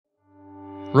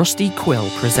Rusty Quill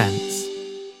presents.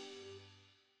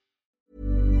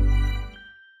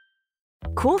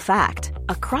 Cool fact,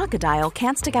 a crocodile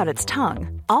can't stick out its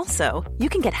tongue. Also, you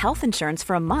can get health insurance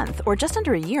for a month or just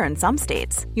under a year in some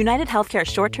states. United Healthcare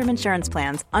short-term insurance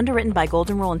plans, underwritten by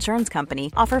Golden Rule Insurance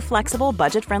Company, offer flexible,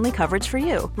 budget-friendly coverage for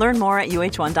you. Learn more at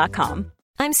uh1.com.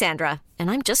 I'm Sandra, and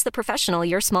I'm just the professional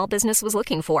your small business was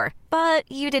looking for. But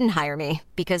you didn't hire me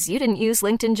because you didn't use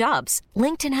LinkedIn Jobs.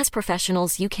 LinkedIn has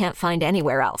professionals you can't find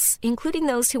anywhere else, including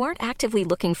those who aren't actively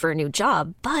looking for a new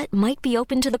job, but might be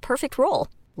open to the perfect role,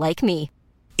 like me.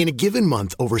 In a given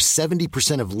month, over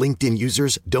 70% of LinkedIn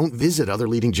users don't visit other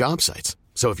leading job sites.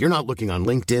 So if you're not looking on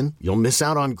LinkedIn, you'll miss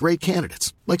out on great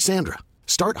candidates like Sandra.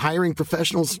 Start hiring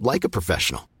professionals like a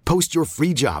professional. Post your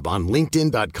free job on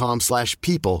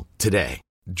linkedin.com/people today.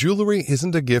 Jewelry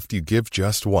isn't a gift you give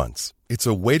just once. It's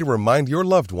a way to remind your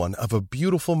loved one of a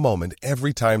beautiful moment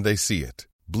every time they see it.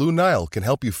 Blue Nile can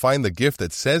help you find the gift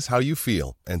that says how you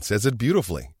feel and says it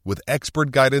beautifully, with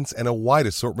expert guidance and a wide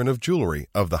assortment of jewelry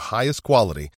of the highest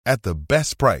quality at the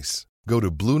best price. Go to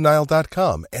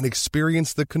BlueNile.com and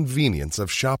experience the convenience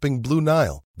of shopping Blue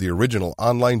Nile, the original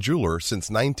online jeweler since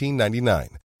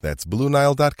 1999. That's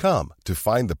BlueNile.com to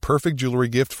find the perfect jewelry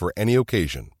gift for any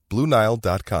occasion.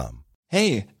 BlueNile.com.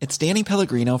 Hey, it's Danny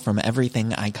Pellegrino from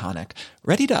Everything Iconic.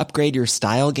 Ready to upgrade your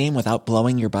style game without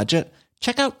blowing your budget?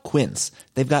 Check out Quince.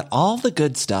 They've got all the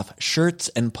good stuff, shirts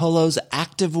and polos,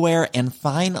 activewear, and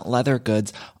fine leather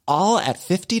goods, all at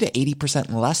 50 to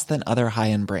 80% less than other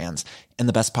high-end brands. And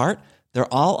the best part?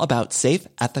 They're all about safe,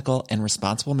 ethical, and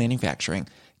responsible manufacturing.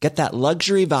 Get that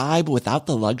luxury vibe without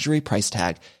the luxury price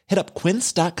tag. Hit up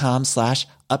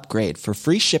quince.com/upgrade for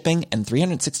free shipping and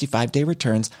 365-day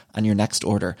returns on your next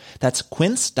order. That's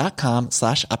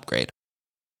quince.com/upgrade.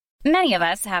 Many of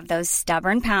us have those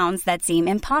stubborn pounds that seem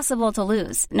impossible to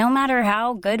lose, no matter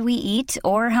how good we eat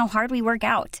or how hard we work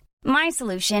out. My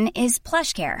solution is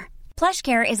PlushCare.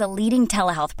 PlushCare is a leading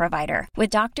telehealth provider with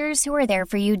doctors who are there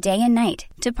for you day and night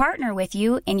to partner with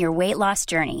you in your weight loss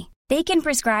journey. They can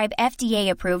prescribe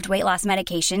FDA-approved weight loss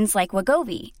medications like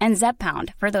Wegovy and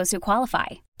Zepbound for those who qualify.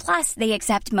 Plus, they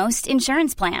accept most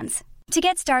insurance plans. To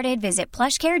get started, visit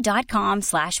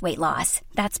plushcare.com/weight loss.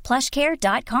 That's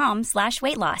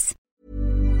plushcare.com/weight loss.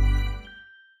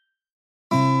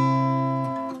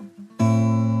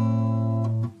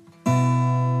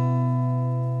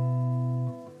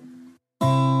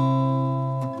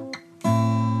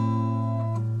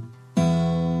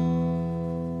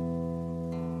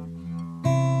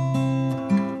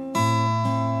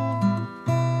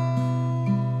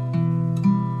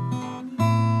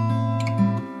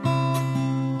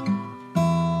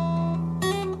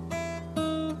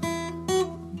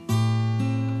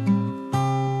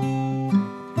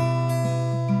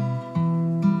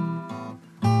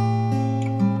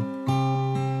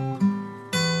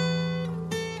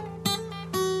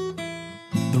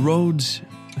 The road's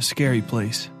a scary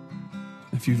place,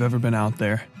 if you've ever been out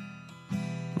there.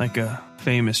 Like a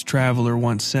famous traveler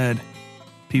once said,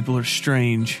 people are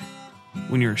strange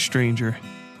when you're a stranger.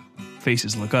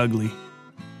 Faces look ugly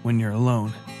when you're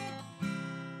alone.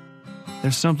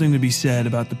 There's something to be said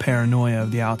about the paranoia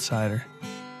of the outsider,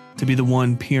 to be the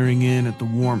one peering in at the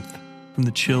warmth from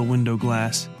the chill window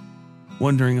glass,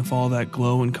 wondering if all that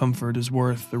glow and comfort is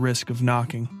worth the risk of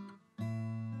knocking.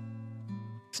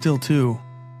 Still, too,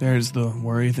 there's the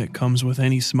worry that comes with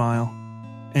any smile,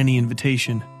 any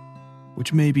invitation,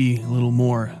 which may be little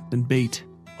more than bait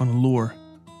on a lure.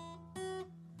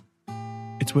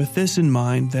 It's with this in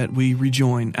mind that we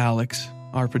rejoin Alex,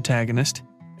 our protagonist,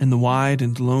 in the wide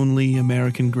and lonely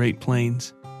American Great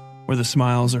Plains, where the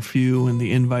smiles are few and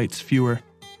the invites fewer,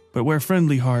 but where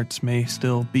friendly hearts may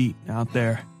still beat out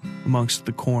there amongst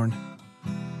the corn.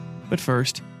 But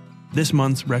first, this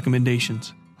month's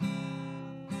recommendations.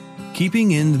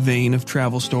 Keeping in the vein of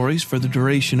travel stories for the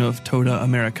duration of Tota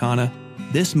Americana,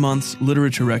 this month's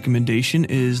literature recommendation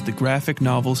is the graphic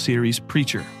novel series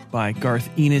Preacher by Garth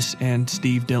Ennis and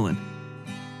Steve Dillon.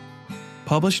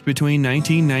 Published between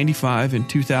 1995 and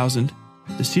 2000,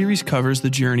 the series covers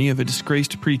the journey of a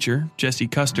disgraced preacher, Jesse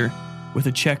Custer, with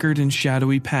a checkered and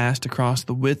shadowy past across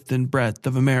the width and breadth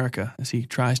of America as he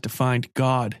tries to find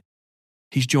God.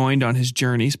 He's joined on his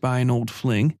journeys by an old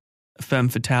fling, a femme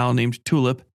fatale named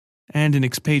Tulip, and an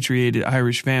expatriated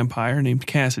Irish vampire named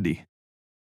Cassidy.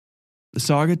 The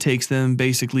saga takes them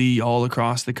basically all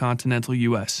across the continental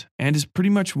U.S. and is pretty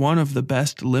much one of the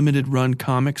best limited-run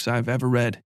comics I've ever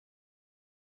read.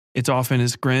 It's often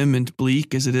as grim and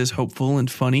bleak as it is hopeful and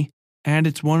funny, and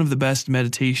it's one of the best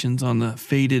meditations on the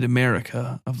faded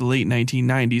America of the late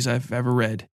 1990s I've ever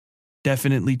read.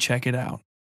 Definitely check it out.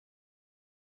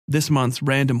 This month's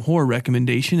random horror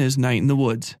recommendation is Night in the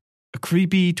Woods, a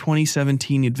creepy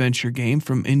 2017 adventure game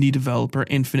from indie developer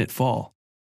Infinite Fall.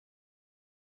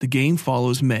 The game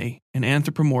follows May, an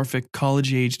anthropomorphic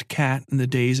college-aged cat in the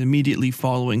days immediately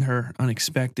following her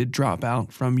unexpected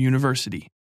dropout from university.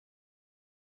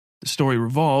 The story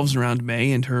revolves around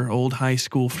May and her old high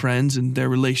school friends and their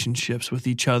relationships with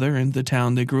each other and the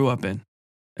town they grew up in,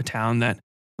 a town that,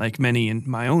 like many in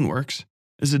my own works,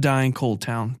 is a dying coal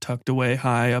town tucked away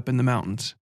high up in the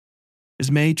mountains.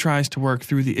 As May tries to work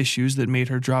through the issues that made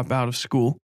her drop out of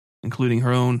school, including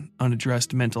her own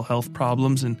unaddressed mental health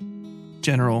problems and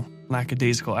general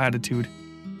lackadaisical attitude,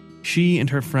 she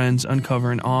and her friends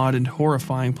uncover an odd and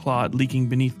horrifying plot leaking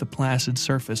beneath the placid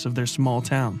surface of their small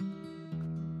town.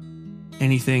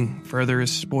 Anything further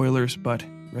is spoilers, but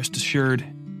rest assured,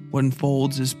 what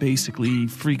unfolds is basically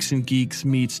Freaks and Geeks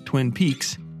meets Twin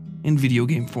Peaks in video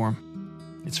game form.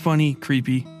 It's funny,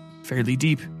 creepy, fairly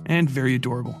deep, and very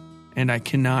adorable, and I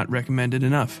cannot recommend it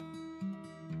enough.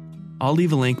 I'll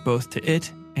leave a link both to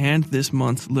it and this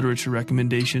month's literature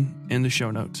recommendation in the show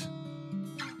notes.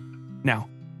 Now,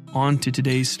 on to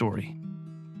today's story.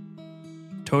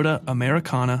 Tota,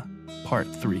 Americana, Part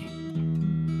 3.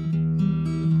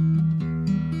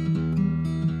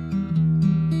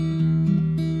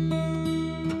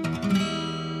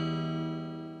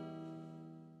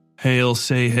 Hail,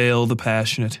 say hail the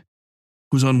passionate,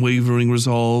 whose unwavering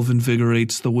resolve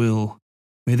invigorates the will.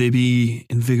 May they be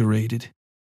invigorated.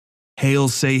 Hail,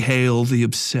 say hail the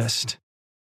obsessed,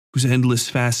 whose endless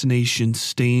fascination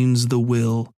stains the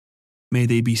will. May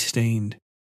they be stained.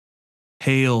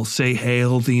 Hail, say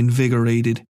hail the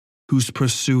invigorated, whose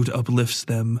pursuit uplifts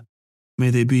them.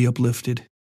 May they be uplifted.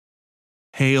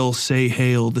 Hail, say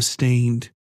hail the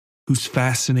stained, whose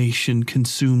fascination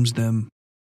consumes them.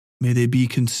 May they be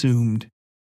consumed.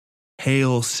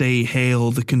 Hail, say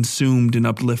hail the consumed and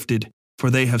uplifted,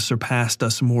 for they have surpassed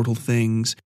us mortal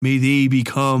things. May they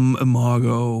become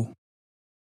imago.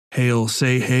 Hail,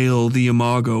 say hail the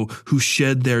imago, who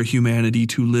shed their humanity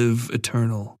to live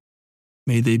eternal.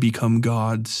 May they become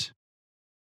gods.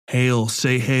 Hail,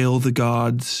 say hail the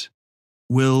gods,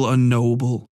 will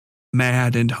unknowable,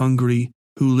 mad and hungry,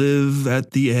 who live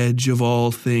at the edge of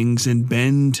all things and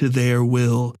bend to their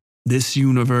will, this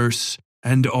universe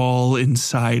and all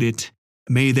inside it.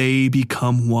 May they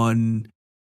become one.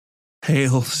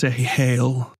 Hail, say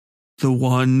hail, the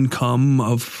one come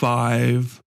of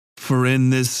five, for in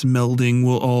this melding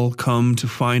will all come to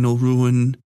final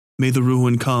ruin. May the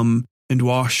ruin come and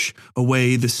wash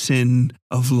away the sin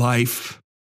of life.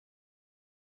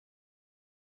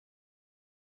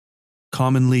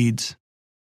 Common Leads,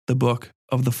 the Book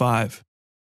of the Five.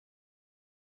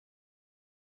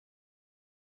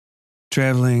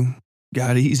 Traveling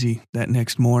got easy that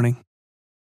next morning.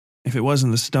 If it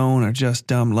wasn't the stone or just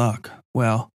dumb luck,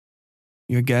 well,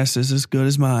 your guess is as good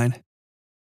as mine.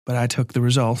 But I took the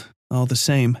result, all the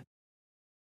same.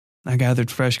 I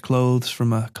gathered fresh clothes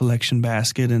from a collection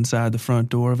basket inside the front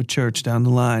door of a church down the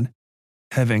line,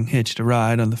 having hitched a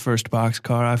ride on the first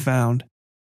boxcar I found.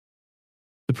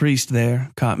 The priest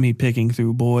there caught me picking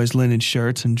through boys' linen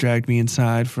shirts and dragged me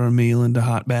inside for a meal and a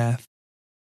hot bath.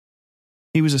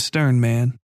 He was a stern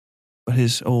man, but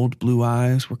his old blue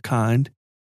eyes were kind,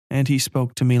 and he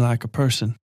spoke to me like a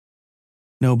person.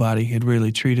 Nobody had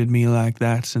really treated me like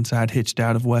that since I'd hitched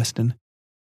out of Weston,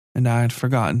 and I had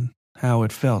forgotten how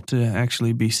it felt to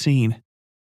actually be seen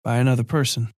by another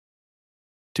person,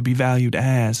 to be valued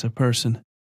as a person.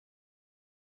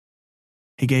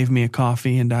 He gave me a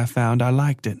coffee, and I found I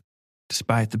liked it,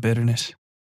 despite the bitterness.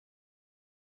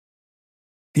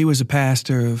 He was a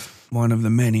pastor of one of the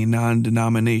many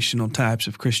non-denominational types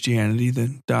of Christianity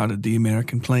that dotted the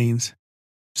American plains,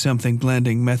 something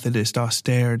blending Methodist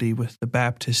austerity with the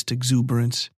Baptist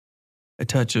exuberance, a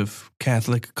touch of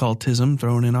Catholic occultism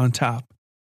thrown in on top.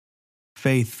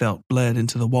 Faith felt bled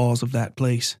into the walls of that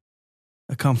place,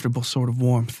 a comfortable sort of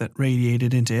warmth that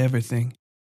radiated into everything,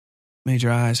 made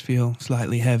your eyes feel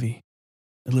slightly heavy,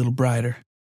 a little brighter.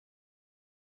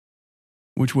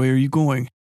 "Which way are you going?"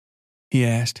 he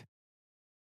asked.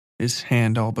 His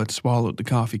hand all but swallowed the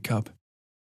coffee cup.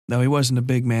 Though he wasn't a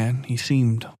big man, he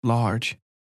seemed large.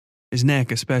 His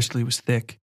neck especially was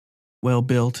thick, well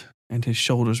built, and his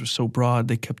shoulders were so broad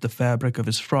they kept the fabric of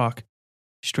his frock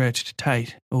stretched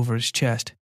tight over his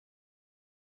chest.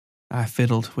 I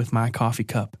fiddled with my coffee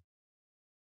cup.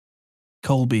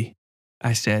 "Colby,"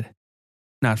 I said,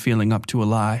 not feeling up to a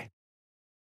lie.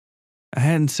 I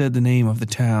hadn't said the name of the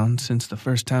town since the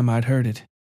first time I'd heard it,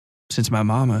 since my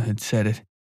mama had said it,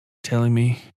 telling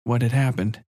me what had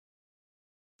happened.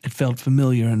 It felt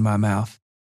familiar in my mouth,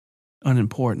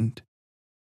 unimportant.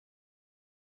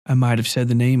 I might have said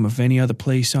the name of any other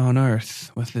place on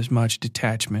earth with as much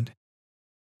detachment.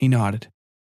 He nodded.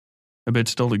 "A bit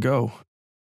still to go,"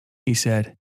 he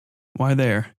said. "Why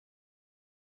there?"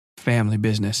 "Family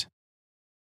business."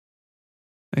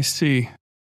 "I see,"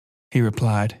 he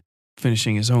replied,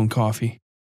 finishing his own coffee.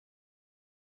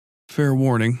 "Fair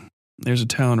warning, there's a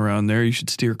town around there you should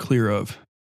steer clear of.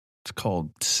 It's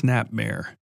called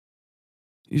Snapmare.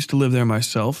 Used to live there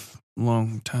myself, a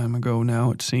long time ago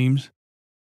now, it seems.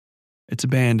 It's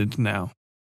abandoned now,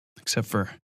 except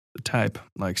for the type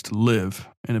likes to live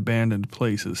in abandoned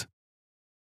places."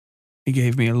 He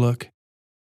gave me a look.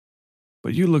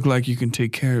 "But you look like you can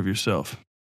take care of yourself.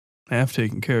 Have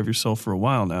taken care of yourself for a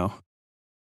while now."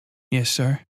 "Yes,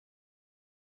 sir."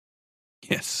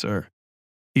 "Yes, sir,"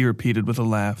 he repeated with a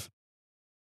laugh.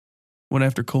 "What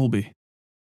after Colby?"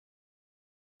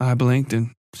 I blinked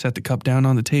and set the cup down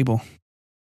on the table.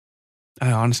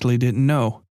 I honestly didn't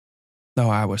know, though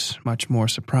I was much more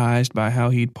surprised by how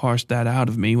he'd parsed that out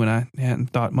of me when I hadn't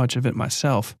thought much of it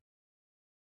myself.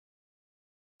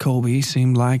 Colby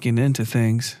seemed liking into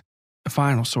things, a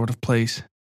final sort of place.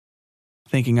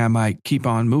 Thinking I might keep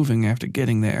on moving after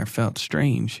getting there felt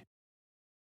strange.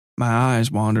 My eyes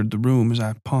wandered the room as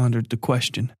I pondered the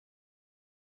question.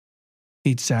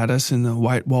 He'd sat us in the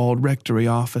white-walled rectory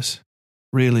office,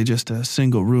 really just a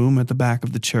single room at the back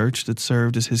of the church that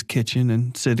served as his kitchen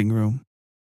and sitting room.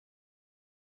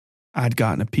 I'd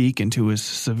gotten a peek into his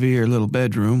severe little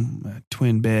bedroom, a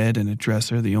twin bed and a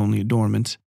dresser the only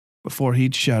adornments, before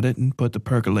he'd shut it and put the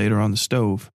percolator on the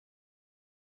stove.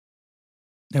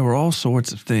 There were all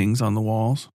sorts of things on the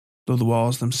walls, though the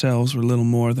walls themselves were little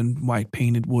more than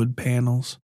white-painted wood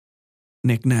panels.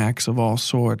 Knickknacks of all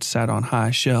sorts sat on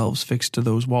high shelves fixed to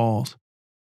those walls,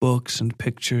 books and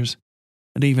pictures,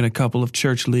 and even a couple of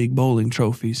church league bowling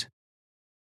trophies.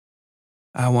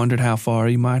 I wondered how far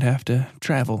he might have to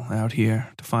travel out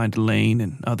here to find Elaine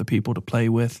and other people to play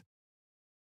with.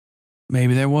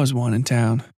 Maybe there was one in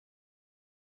town.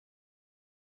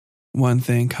 One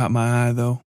thing caught my eye,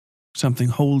 though, something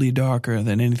wholly darker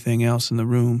than anything else in the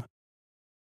room.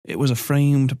 It was a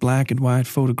framed black and white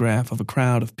photograph of a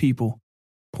crowd of people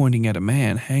pointing at a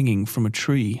man hanging from a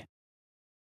tree.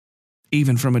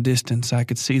 Even from a distance, I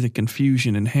could see the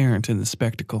confusion inherent in the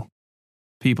spectacle.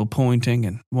 People pointing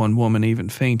and one woman even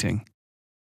fainting.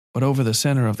 But over the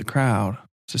center of the crowd,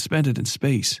 suspended in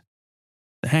space,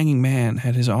 the hanging man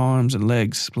had his arms and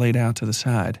legs splayed out to the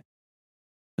side,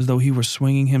 as though he were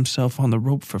swinging himself on the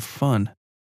rope for fun.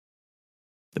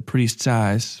 The priest's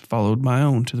eyes followed my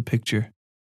own to the picture.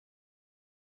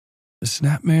 "The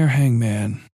Snapmare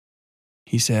Hangman,"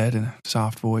 he said in a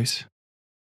soft voice.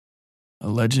 "A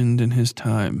legend in his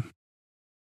time."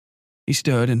 He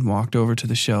stood and walked over to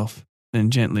the shelf,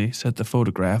 then gently set the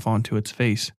photograph onto its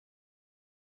face.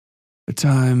 "A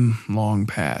time long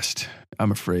past,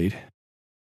 I'm afraid."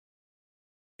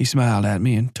 He smiled at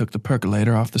me and took the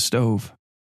percolator off the stove.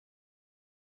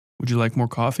 "Would you like more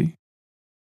coffee?"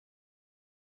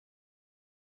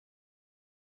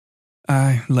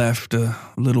 I left a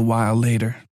little while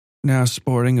later, now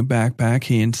sporting a backpack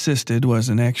he insisted was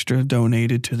an extra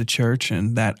donated to the church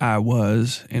and that I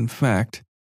was, in fact,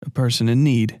 a person in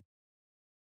need.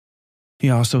 He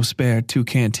also spared 2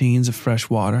 canteens of fresh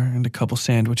water and a couple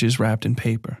sandwiches wrapped in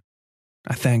paper.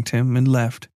 I thanked him and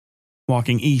left,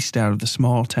 walking east out of the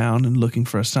small town and looking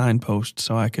for a signpost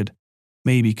so I could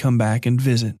maybe come back and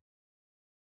visit,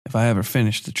 if I ever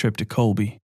finished the trip to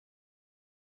Colby.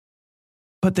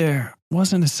 But there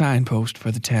wasn't a signpost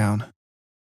for the town.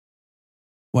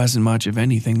 Wasn't much of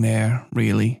anything there,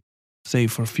 really,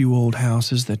 save for a few old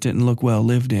houses that didn't look well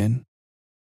lived in.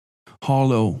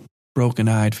 Hollow,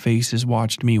 broken-eyed faces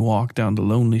watched me walk down the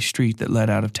lonely street that led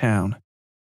out of town.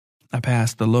 I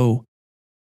passed the low,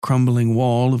 crumbling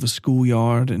wall of a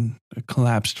schoolyard and a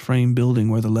collapsed frame building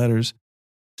where the letters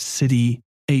City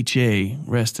H.A.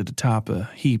 rested atop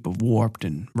a heap of warped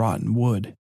and rotten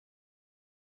wood.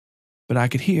 But I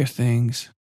could hear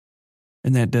things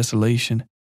in that desolation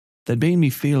that made me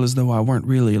feel as though I weren't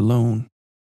really alone.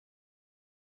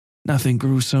 Nothing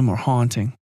gruesome or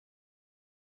haunting,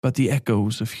 but the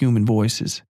echoes of human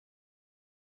voices,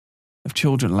 of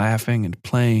children laughing and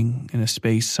playing in a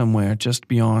space somewhere just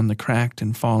beyond the cracked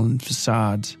and fallen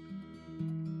facades.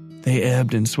 They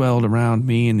ebbed and swelled around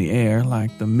me in the air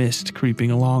like the mist creeping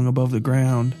along above the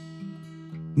ground,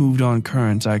 moved on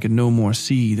currents I could no more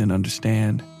see than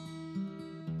understand.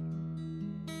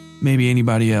 Maybe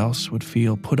anybody else would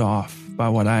feel put off by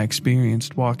what I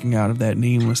experienced walking out of that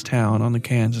nameless town on the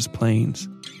Kansas plains,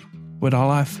 but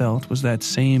all I felt was that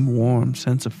same warm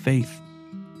sense of faith,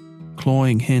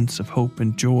 cloying hints of hope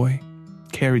and joy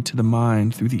carried to the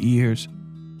mind through the ears,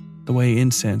 the way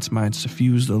incense might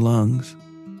suffuse the lungs.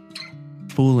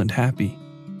 Full and happy,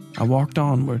 I walked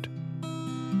onward.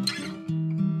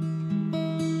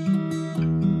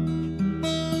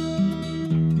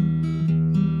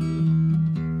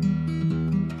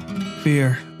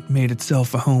 Fear made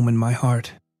itself a home in my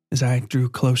heart as I drew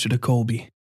closer to Colby.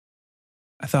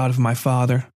 I thought of my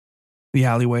father, the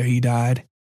alley where he died,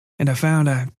 and I found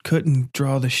I couldn't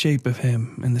draw the shape of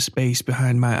him in the space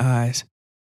behind my eyes.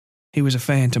 He was a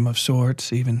phantom of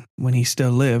sorts, even when he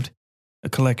still lived, a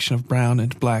collection of brown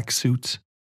and black suits,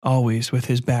 always with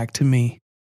his back to me,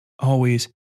 always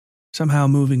somehow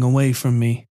moving away from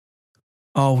me,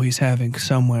 always having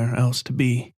somewhere else to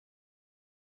be.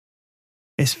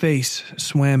 His face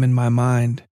swam in my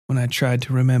mind when I tried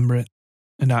to remember it,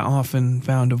 and I often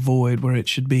found a void where it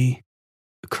should be,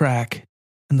 a crack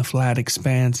in the flat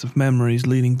expanse of memories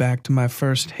leading back to my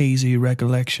first hazy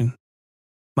recollection.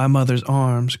 My mother's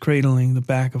arms cradling the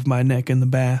back of my neck in the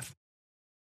bath.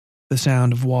 The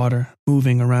sound of water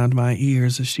moving around my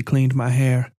ears as she cleaned my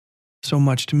hair, so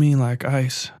much to me like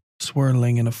ice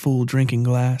swirling in a full drinking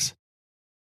glass.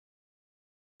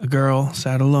 A girl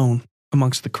sat alone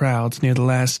amongst the crowds near the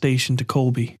last station to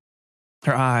Colby.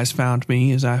 Her eyes found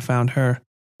me as I found her,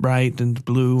 bright and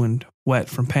blue and wet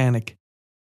from panic.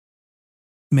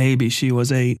 Maybe she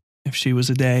was 8, if she was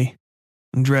a day,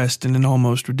 and dressed in an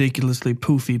almost ridiculously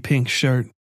poofy pink shirt.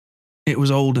 It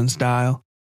was old in style,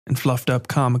 and fluffed up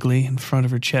comically in front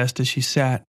of her chest as she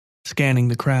sat, scanning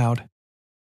the crowd.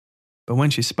 But when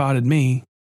she spotted me,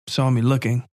 saw me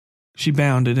looking, she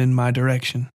bounded in my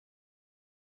direction.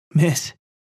 "Miss,"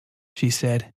 she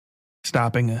said,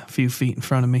 stopping a few feet in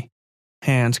front of me,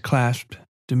 hands clasped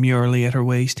demurely at her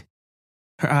waist.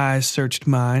 Her eyes searched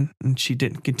mine, and she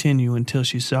didn't continue until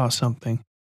she saw something,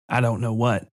 I don't know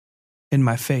what, in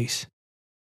my face.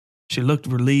 She looked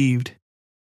relieved.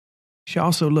 She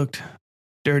also looked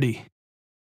dirty.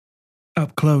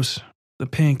 Up close, the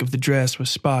pink of the dress was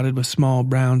spotted with small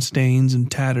brown stains and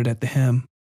tattered at the hem,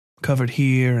 covered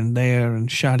here and there in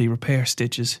shoddy repair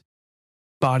stitches.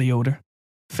 Body odor,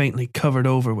 faintly covered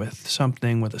over with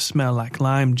something with a smell like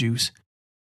lime juice,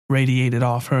 radiated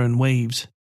off her in waves.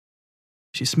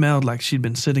 She smelled like she'd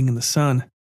been sitting in the sun,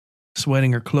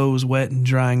 sweating her clothes wet and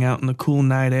drying out in the cool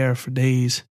night air for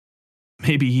days,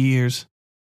 maybe years.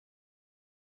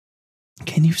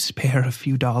 "Can you spare a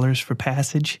few dollars for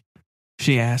passage?"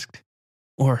 she asked.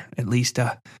 "Or at least,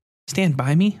 stand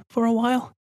by me for a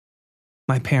while?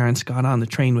 My parents got on the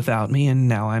train without me, and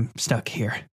now I'm stuck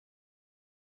here."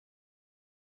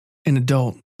 An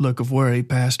adult look of worry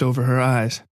passed over her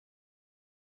eyes.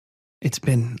 "It's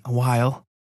been a while.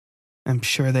 I'm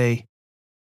sure they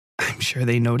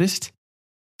noticed.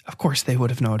 Of course they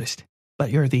would have noticed, but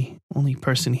you're the only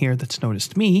person here that's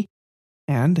noticed me,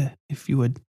 and if you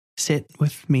would sit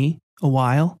with me a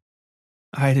while,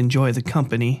 I'd enjoy the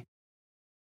company."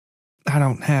 "I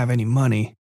don't have any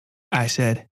money," I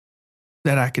said,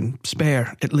 "that I can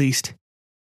spare, at least."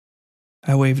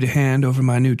 I waved a hand over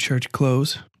my new church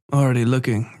clothes, already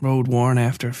looking road-worn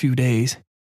after a few days.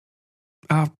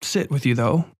 "I'll sit with you,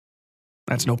 though.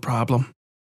 That's no problem."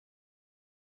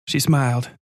 She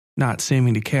smiled, not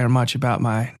seeming to care much about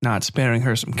my not sparing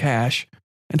her some cash,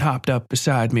 and hopped up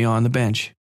beside me on the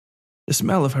bench. The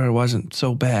smell of her wasn't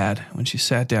so bad when she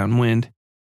sat downwind.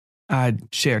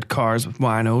 I'd shared cars with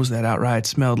winos that outright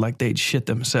smelled like they'd shit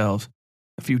themselves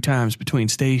a few times between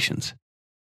stations.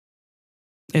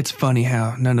 It's funny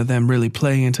how none of them really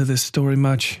play into this story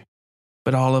much,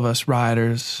 but all of us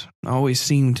riders always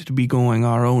seemed to be going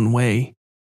our own way.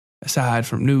 Aside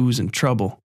from news and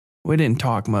trouble, we didn't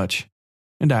talk much,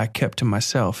 and I kept to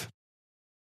myself.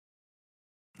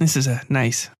 "This is a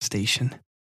nice station,"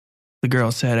 the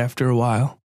girl said after a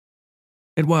while.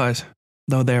 It was,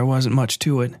 though there wasn't much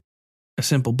to it. A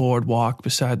simple boardwalk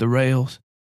beside the rails,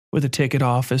 with a ticket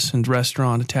office and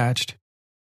restaurant attached.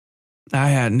 I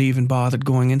hadn't even bothered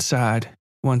going inside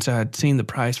once I'd seen the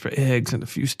price for eggs and a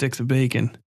few sticks of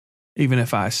bacon. Even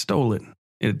if I stole it,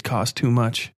 it'd cost too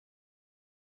much.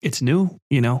 "It's new,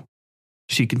 you know,"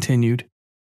 she continued,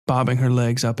 bobbing her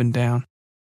legs up and down.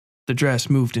 The dress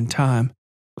moved in time,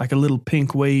 like a little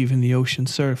pink wave in the ocean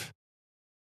surf.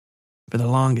 For the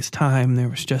longest time, there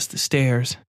was just the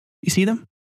stairs. "You see them?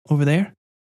 Over there?"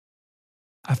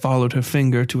 I followed her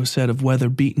finger to a set of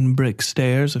weather-beaten brick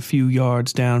stairs a few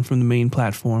yards down from the main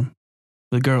platform.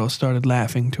 The girl started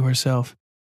laughing to herself.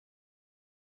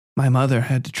 "My mother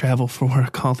had to travel for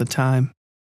work all the time,"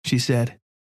 she said,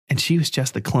 "and she was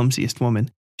just the clumsiest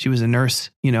woman. She was a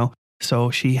nurse, you know,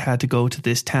 so she had to go to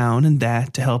this town and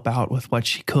that to help out with what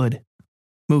she could.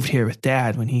 Moved here with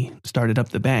Dad when he started up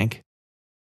the bank."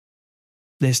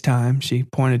 This time, she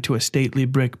pointed to a stately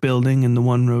brick building in the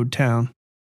one-road town.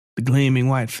 The gleaming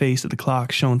white face of the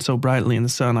clock shone so brightly in the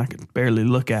sun I could barely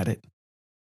look at it.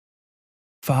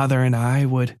 Father and I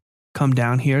would come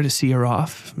down here to see her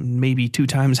off. Maybe 2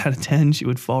 times out of 10, she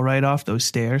would fall right off those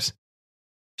stairs,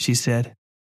 she said,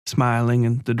 smiling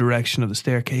in the direction of the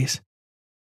staircase.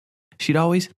 She'd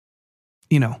always,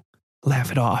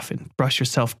 laugh it off and brush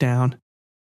herself down.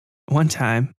 One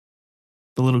time,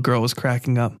 the little girl was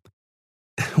cracking up.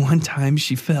 One time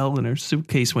she fell and her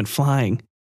suitcase went flying.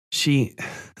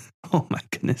 Oh my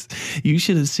goodness, you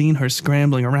should have seen her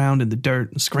scrambling around in the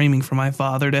dirt and screaming for my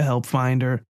father to help find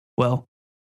her. Well,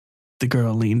 the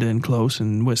girl leaned in close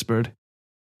and whispered,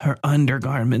 her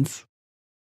undergarments.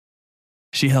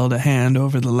 She held a hand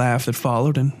over the laugh that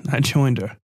followed, and I joined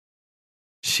her.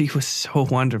 She was so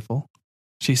wonderful,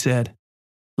 she said,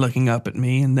 looking up at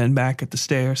me and then back at the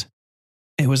stairs.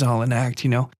 It was all an act,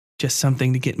 just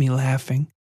something to get me laughing.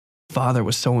 Father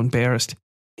was so embarrassed.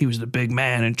 He was the big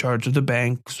man in charge of the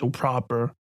bank, so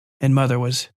proper. And Mother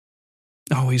was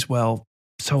always,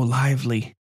 so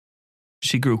lively.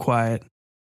 She grew quiet.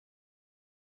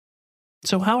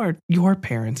 So how are your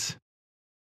parents?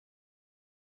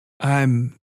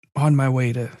 I'm on my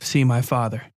way to see my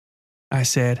father, I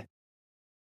said,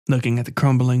 looking at the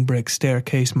crumbling brick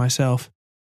staircase myself.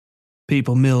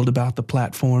 People milled about the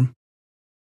platform.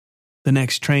 The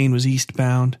next train was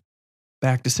eastbound,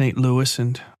 back to St. Louis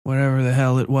and wherever the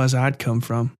hell it was I'd come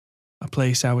from, a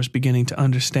place I was beginning to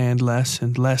understand less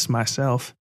and less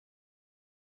myself.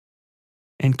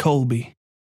 And Colby,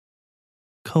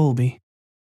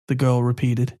 the girl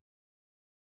repeated.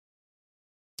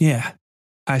 Yeah,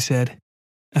 I said.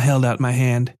 I held out my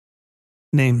hand.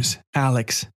 Name's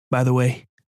Alex, by the way.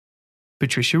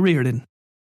 Patricia Reardon,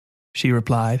 she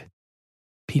replied.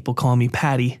 People call me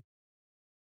Patty.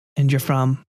 And you're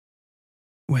from?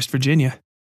 West Virginia,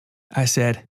 I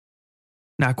said,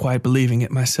 not quite believing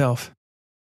it myself.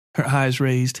 Her eyes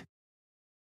raised.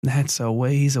 That's a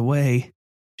ways away,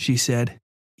 she said.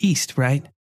 East, right?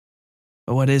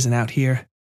 But what isn't out here?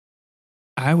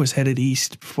 I was headed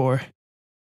east before.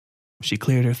 She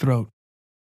cleared her throat.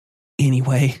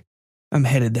 Anyway, I'm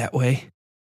headed that way.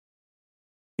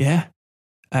 Yeah?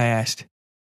 I asked.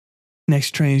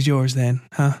 Next train's yours then,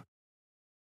 huh?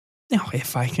 Oh,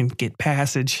 if I can get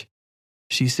passage,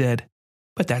 she said,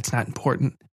 but that's not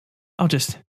important. I'll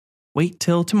just wait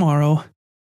till tomorrow.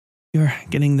 You're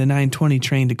getting the 9:20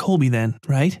 train to Colby then,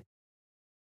 right?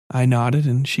 I nodded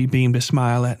and she beamed a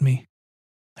smile at me.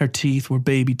 Her teeth were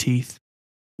baby teeth,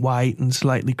 white and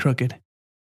slightly crooked.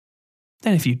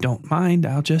 Then if you don't mind,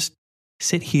 I'll just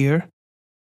sit here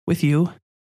with you.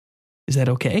 Is that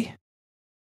okay?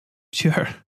 Sure,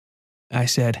 I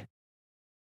said.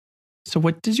 So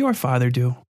what does your father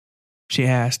do? She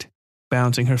asked,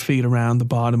 bouncing her feet around the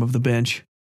bottom of the bench,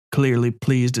 clearly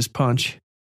pleased as punch.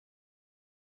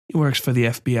 He works for the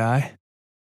FBI,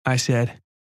 I said.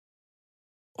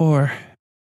 Or,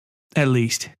 at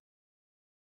least,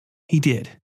 he did.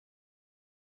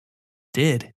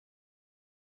 Did?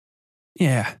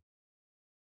 Yeah.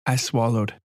 I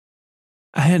swallowed.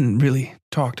 I hadn't really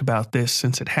talked about this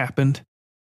since it happened,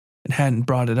 and hadn't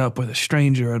brought it up with a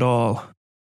stranger at all.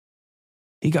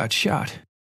 He got shot.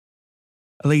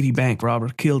 A lady bank robber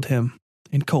killed him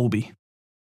in Colby,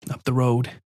 up the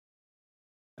road.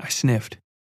 I sniffed.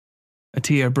 A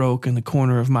tear broke in the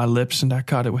corner of my lips and I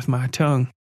caught it with my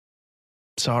tongue.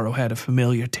 Sorrow had a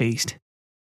familiar taste.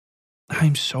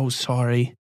 I'm so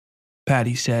sorry,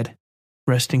 Patty said,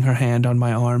 resting her hand on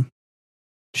my arm.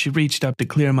 She reached up to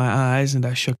clear my eyes and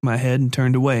I shook my head and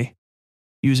turned away,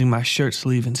 using my shirt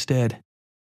sleeve instead.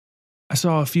 I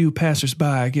saw a few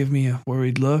passers-by give me a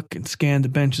worried look and scan the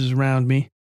benches around me,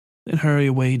 then hurry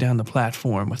away down the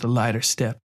platform with a lighter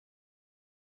step.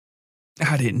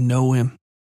 I didn't know him,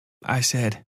 I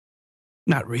said.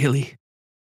 Not really.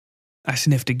 I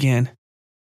sniffed again.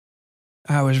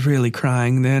 I was really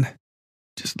crying then,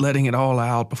 just letting it all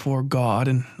out before God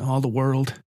and all the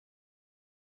world.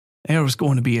 There was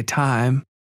going to be a time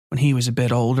when he was a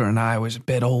bit older and I was a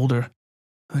bit older,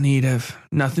 and he'd have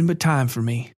nothing but time for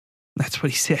me. That's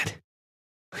what he said.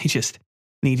 He just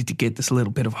needed to get this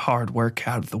little bit of hard work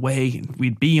out of the way and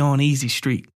we'd be on Easy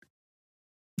Street.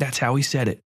 That's how he said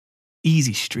it.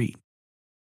 Easy Street.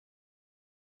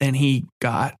 Then he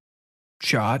got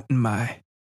shot and my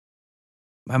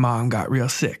mom got real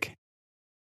sick.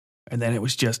 And then it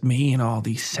was just me and all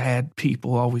these sad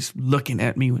people always looking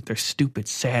at me with their stupid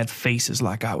sad faces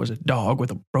like I was a dog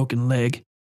with a broken leg.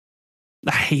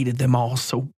 I hated them all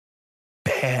so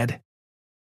bad.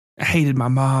 I hated my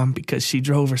mom because she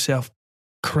drove herself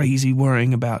crazy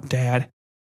worrying about Dad.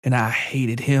 And I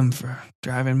hated him for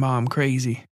driving Mom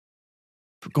crazy,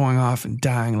 for going off and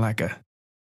dying like a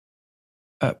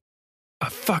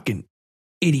fucking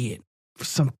idiot for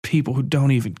some people who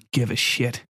don't even give a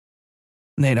shit.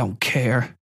 And they don't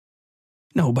care.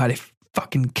 Nobody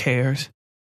fucking cares.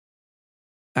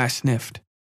 I sniffed.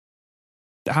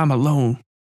 I'm alone,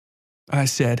 I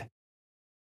said.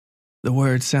 The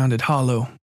words sounded hollow,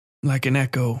 like an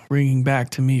echo ringing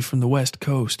back to me from the West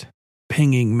Coast,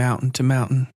 pinging mountain to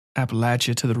mountain,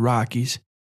 Appalachia to the Rockies,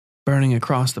 burning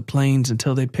across the plains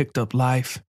until they picked up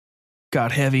life,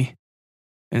 got heavy,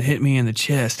 and hit me in the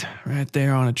chest right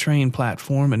there on a train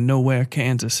platform in Nowhere,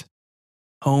 Kansas,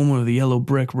 home of the yellow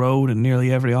brick road and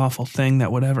nearly every awful thing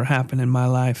that would ever happen in my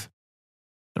life,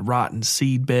 the rotten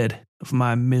seedbed of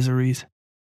my miseries.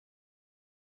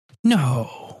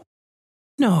 No,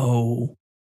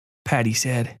 Patty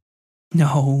said.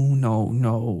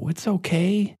 No, it's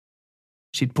okay.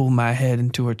 She'd pulled my head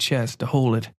into her chest to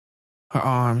hold it. Her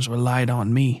arms were light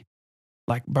on me,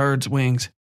 like birds' wings,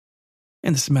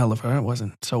 and the smell of her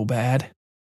wasn't so bad.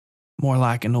 More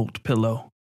like an old pillow,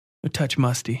 a touch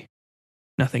musty,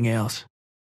 nothing else.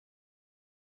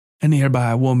 A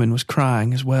nearby woman was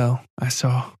crying as well, I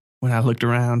saw when I looked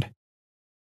around.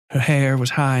 Her hair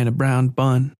was high in a brown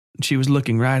bun, and she was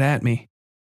looking right at me.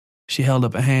 She held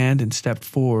up a hand and stepped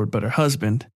forward, but her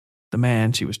husband, the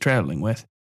man she was traveling with,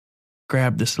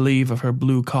 grabbed the sleeve of her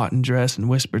blue cotton dress and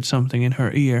whispered something in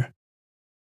her ear.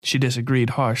 She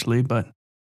disagreed harshly, but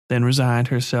then resigned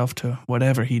herself to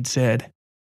whatever he'd said.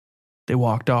 They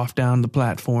walked off down the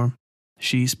platform,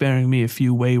 she sparing me a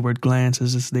few wayward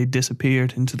glances as they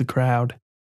disappeared into the crowd.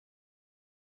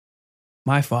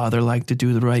 My father liked to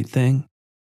do the right thing,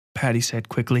 Patty said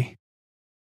quickly.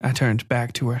 I turned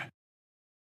back to her.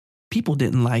 People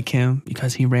didn't like him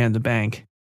because he ran the bank.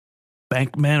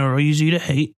 Bankmen are easy to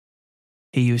hate,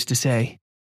 he used to say.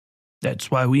 That's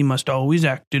why we must always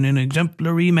act in an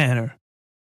exemplary manner.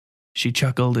 She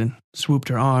chuckled and swooped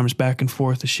her arms back and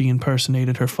forth as she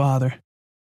impersonated her father.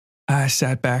 I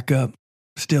sat back up,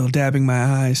 still dabbing my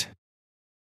eyes.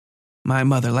 My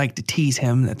mother liked to tease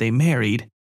him that they married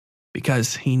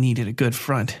because he needed a good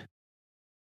front.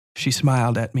 She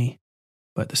smiled at me,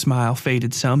 but the smile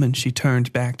faded some and she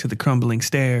turned back to the crumbling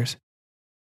stairs.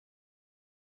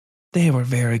 They were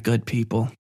very good people,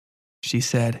 she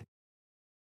said.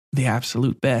 The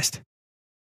absolute best.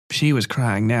 She was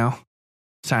crying now,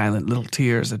 silent little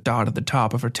tears that dotted the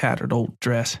top of her tattered old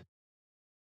dress.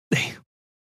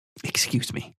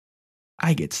 Excuse me,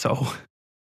 I get so.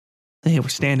 They were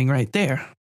standing right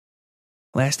there.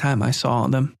 Last time I saw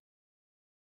them.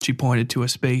 She pointed to a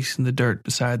space in the dirt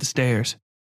beside the stairs.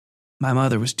 My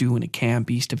mother was doing a camp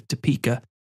east of Topeka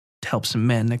to help some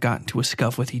men that got into a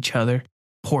scuff with each other,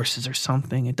 horses or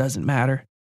something, it doesn't matter.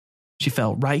 She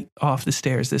fell right off the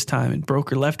stairs this time and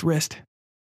broke her left wrist.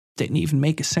 Didn't even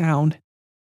make a sound.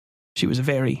 She was a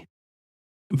very,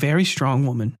 very strong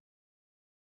woman.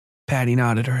 Patty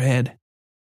nodded her head.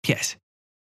 Yes,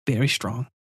 very strong.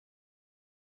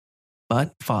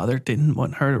 But father didn't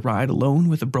want her to ride alone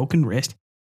with a broken wrist,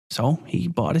 so he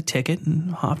bought a ticket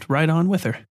and hopped right on with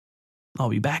her. I'll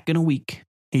be back in a week,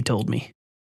 he told me.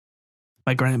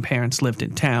 My grandparents lived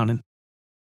in town, and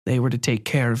they were to take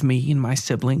care of me and my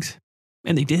siblings.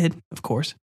 And they did, of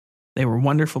course. They were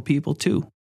wonderful people, too.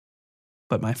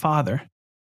 But my father,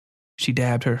 she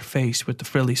dabbed her face with the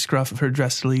frilly scruff of her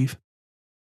dress sleeve.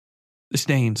 The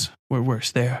stains were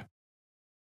worse there.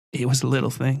 It was a little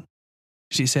thing,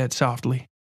 she said softly.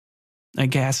 A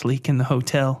gas leak in the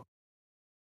hotel.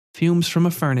 Fumes from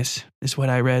a furnace is what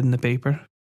I read in the paper.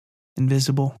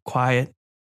 Invisible, quiet.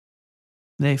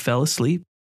 They fell asleep,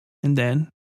 and then,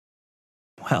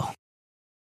 well.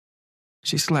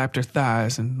 She slapped her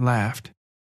thighs and laughed.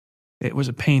 It was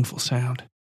a painful sound.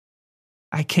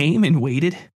 I came and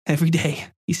waited every day,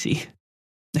 you see.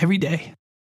 Every day.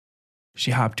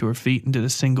 She hopped to her feet and did a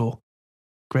single,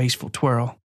 graceful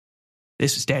twirl.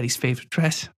 This was Daddy's favorite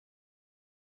dress.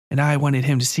 And I wanted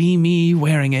him to see me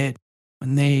wearing it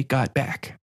when they got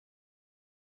back.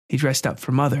 He dressed up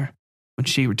for Mother when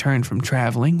she returned from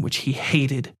traveling, which he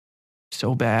hated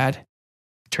so bad.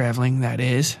 Traveling, that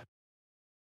is.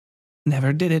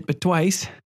 Never did it but twice.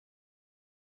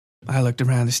 I looked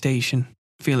around the station,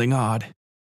 feeling odd.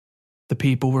 The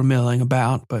people were milling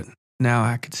about, but now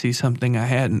I could see something I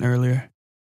hadn't earlier.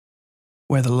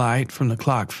 Where the light from the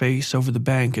clock face over the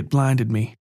bank had blinded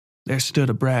me, there stood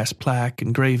a brass plaque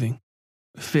engraving,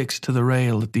 fixed to the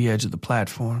rail at the edge of the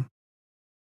platform.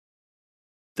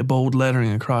 The bold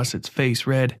lettering across its face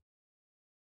read,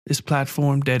 "This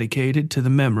platform dedicated to the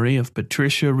memory of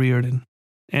Patricia Reardon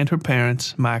and her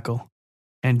parents, Michael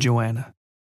and Joanna."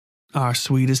 Our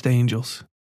sweetest angels,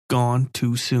 gone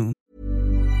too soon.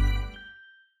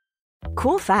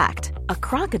 Cool fact, a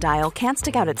crocodile can't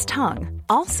stick out its tongue.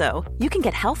 Also, you can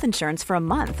get health insurance for a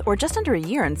month or just under a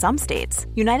year in some states.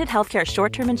 United Healthcare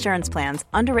short-term insurance plans,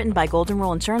 underwritten by Golden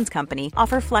Rule Insurance Company,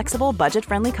 offer flexible,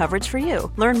 budget-friendly coverage for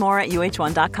you. Learn more at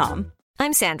uh1.com.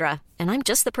 I'm Sandra, and I'm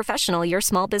just the professional your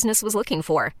small business was looking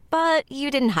for. But you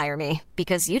didn't hire me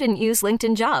because you didn't use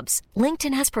LinkedIn Jobs.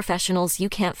 LinkedIn has professionals you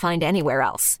can't find anywhere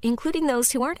else, including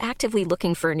those who aren't actively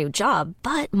looking for a new job,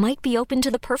 but might be open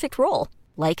to the perfect role,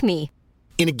 like me.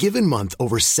 In a given month,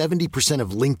 over 70%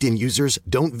 of LinkedIn users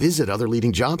don't visit other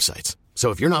leading job sites. So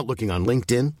if you're not looking on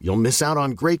LinkedIn, you'll miss out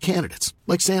on great candidates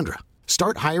like Sandra.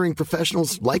 Start hiring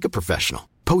professionals like a professional.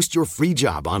 Post your free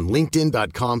job on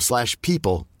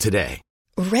linkedin.com/people today.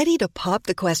 Ready to pop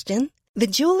the question? The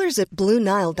jewelers at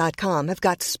BlueNile.com have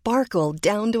got sparkle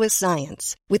down to a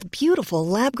science with beautiful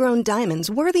lab-grown diamonds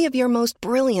worthy of your most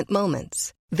brilliant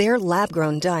moments. Their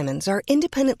lab-grown diamonds are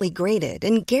independently graded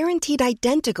and guaranteed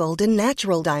identical to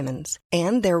natural diamonds,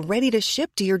 and they're ready to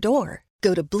ship to your door.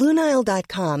 Go to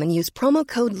BlueNile.com and use promo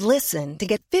code LISTEN to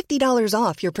get $50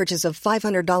 off your purchase of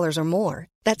 $500 or more.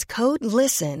 That's code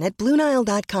LISTEN at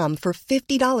BlueNile.com for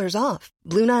 $50 off.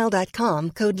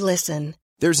 BlueNile.com, code LISTEN.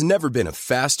 There's never been a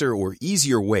faster or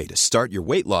easier way to start your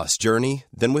weight loss journey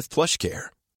than with PlushCare.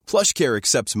 PlushCare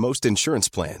accepts most insurance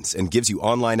plans and gives you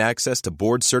online access to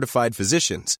board-certified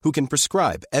physicians who can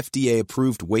prescribe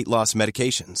FDA-approved weight loss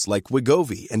medications like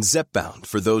Wegovy and Zepbound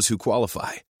for those who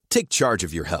qualify. Take charge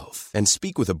of your health and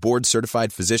speak with a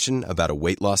board-certified physician about a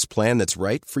weight loss plan that's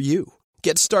right for you.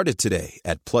 Get started today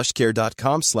at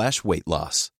plushcare.com/weight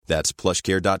loss. That's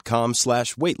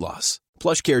plushcare.com/weight loss.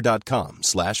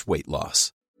 plushcare.com/weight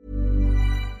loss.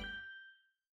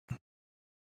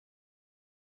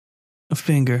 A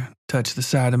finger touched the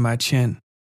side of my chin,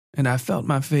 and I felt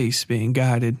my face being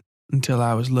guided until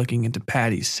I was looking into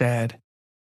Patty's sad,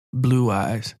 blue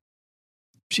eyes.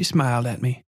 She smiled at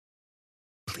me.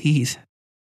 "Please,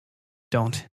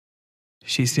 don't,"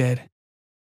 she said.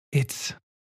 "It's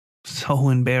so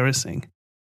embarrassing."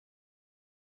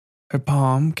 Her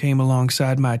palm came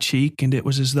alongside my cheek, and it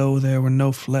was as though there were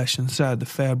no flesh inside the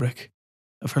fabric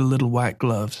of her little white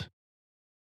gloves.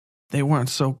 They weren't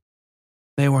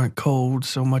cold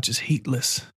so much as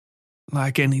heatless,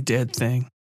 like any dead thing.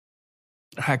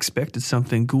 I expected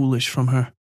something ghoulish from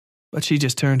her, but she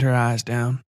just turned her eyes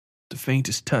down, the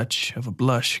faintest touch of a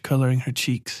blush coloring her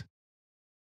cheeks.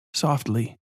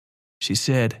 Softly, she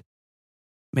said,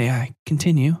 "May I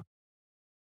continue?"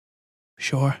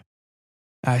 "Sure,"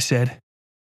 I said.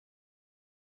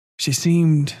 She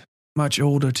seemed much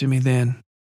older to me then,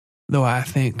 though I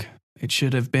think it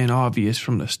should have been obvious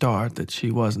from the start that she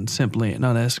wasn't simply an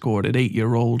unescorted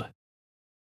 8-year-old.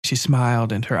 She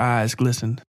smiled and her eyes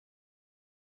glistened.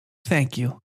 "Thank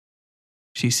you,"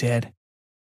 she said.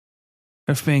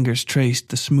 Her fingers traced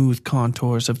the smooth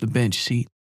contours of the bench seat.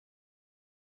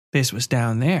 This was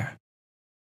down there,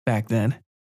 back then.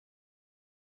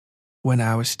 When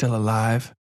I was still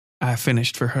alive, I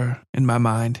finished for her in my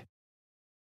mind.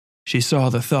 She saw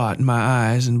the thought in my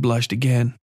eyes and blushed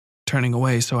again, turning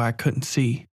away so I couldn't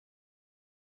see.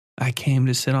 "I came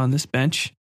to sit on this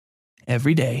bench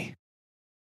every day,"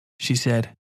 she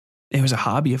said. "It was a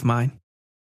hobby of mine.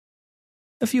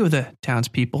 A few of the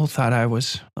townspeople thought I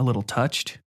was a little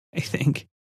touched, I think,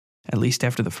 at least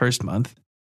after the first month.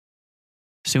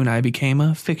 Soon I became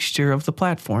a fixture of the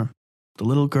platform, the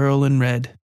little girl in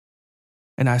red.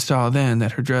 And I saw then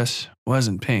that her dress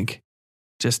wasn't pink,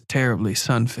 just terribly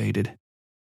sun-faded.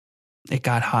 It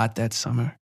got hot that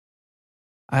summer.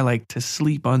 I liked to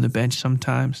sleep on the bench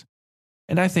sometimes,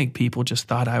 and I think people just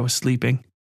thought I was sleeping.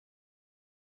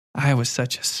 I was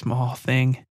such a small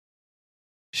thing."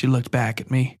 She looked back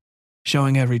at me,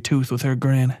 showing every tooth with her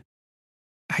grin.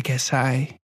 I guess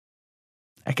I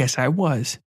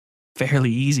was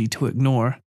fairly easy to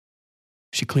ignore."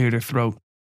 She cleared her throat.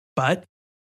 "But,"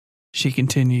 she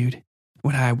continued,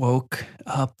 "when I woke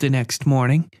up the next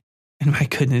morning, and my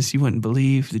goodness, you wouldn't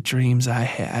believe the dreams I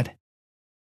had.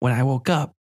 When I woke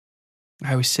up,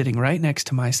 I was sitting right next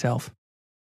to myself.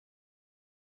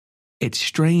 It's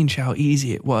strange how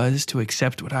easy it was to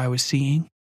accept what I was seeing,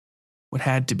 what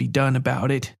had to be done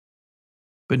about it,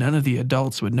 but none of the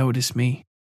adults would notice me.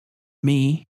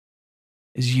 Me,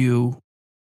 as you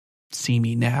see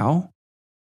me now,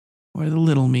 or the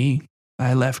little me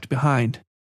I left behind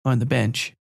on the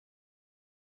bench."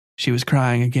 She was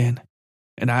crying again,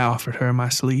 and I offered her my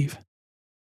sleeve.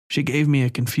 She gave me a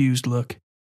confused look.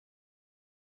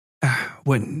 "I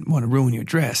wouldn't want to ruin your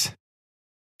dress,"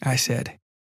 I said.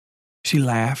 She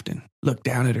laughed and looked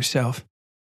down at herself.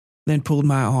 then pulled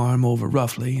my arm over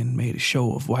roughly and made a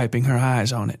show of wiping her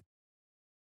eyes on it.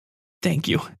 "Thank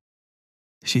you,"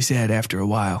 she said after a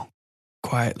while,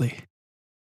 quietly.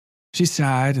 She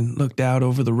sighed and looked out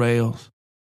over the rails,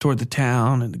 toward the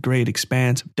town and the great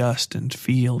expanse of dust and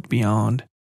field beyond.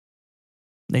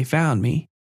 They found me,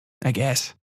 I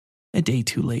guess, a day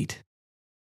too late.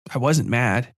 I wasn't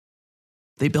mad.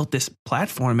 They built this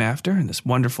platform after and this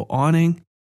wonderful awning.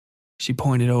 She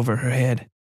pointed over her head,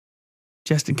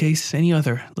 just in case any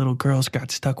other little girls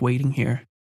got stuck waiting here.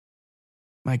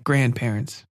 My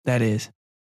grandparents, that is.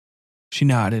 She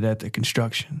nodded at the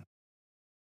construction.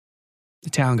 The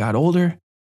town got older.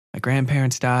 My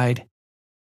grandparents died.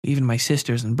 Even my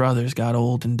sisters and brothers got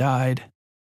old and died.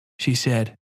 She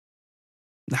said,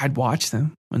 I'd watch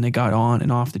them when they got on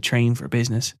and off the train for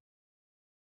business.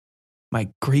 My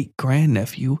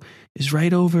great-grandnephew is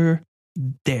right over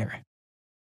there.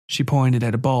 She pointed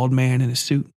at a bald man in a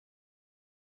suit.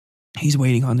 He's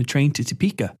waiting on the train to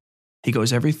Topeka. He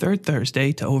goes every third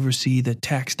Thursday to oversee the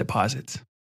tax deposits.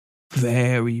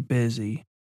 Very busy.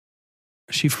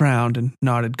 She frowned and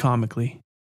nodded comically.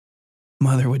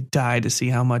 Mother would die to see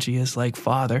how much he is like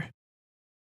father.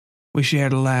 We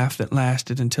shared a laugh that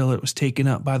lasted until it was taken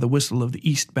up by the whistle of the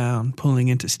eastbound pulling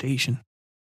into station.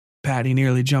 Patty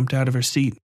nearly jumped out of her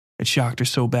seat. It shocked her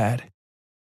so bad.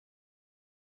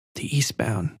 The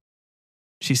eastbound,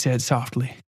 she said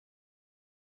softly.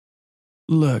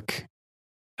 Look,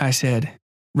 I said,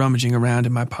 rummaging around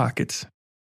in my pockets.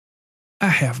 I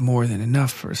have more than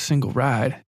enough for a single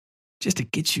ride, just to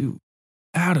get you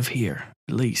out of here,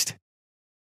 at least.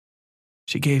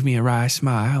 She gave me a wry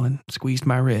smile and squeezed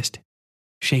my wrist,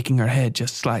 shaking her head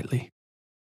just slightly.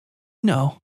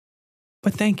 No,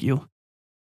 but thank you,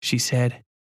 she said.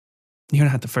 You're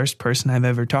not the first person I've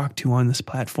ever talked to on this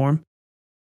platform.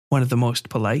 One of the most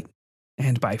polite,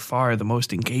 and by far the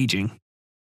most engaging.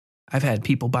 I've had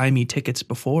people buy me tickets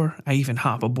before. I even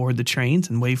hop aboard the trains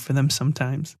and wave for them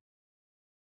sometimes.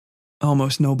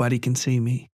 Almost nobody can see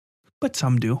me, but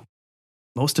some do.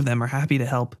 Most of them are happy to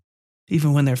help,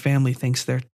 even when their family thinks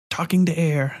they're talking to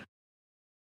air.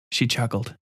 She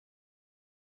chuckled.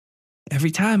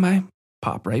 Every time I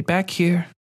pop right back here,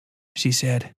 she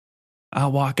said.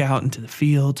 I'll walk out into the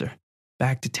fields or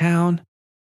back to town,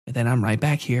 and then I'm right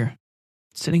back here,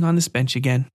 sitting on this bench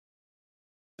again.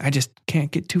 I just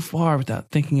can't get too far without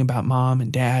thinking about Mom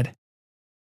and Dad.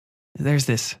 There's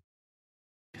this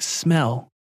smell,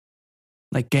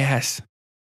 like gas.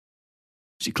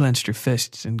 She clenched her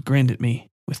fists and grinned at me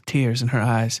with tears in her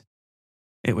eyes.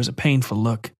 It was a painful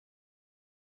look.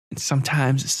 And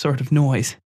sometimes a sort of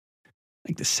noise,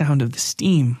 like the sound of the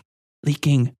steam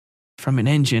leaking from an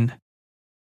engine.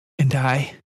 And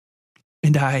I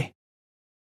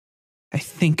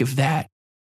think of that.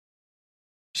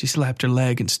 She slapped her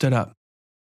leg and stood up.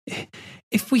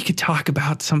 If we could talk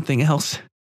about something else,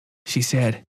 she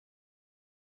said.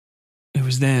 It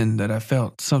was then that I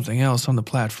felt something else on the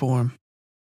platform.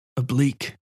 A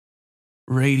bleak,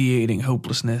 radiating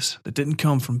hopelessness that didn't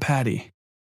come from Patty.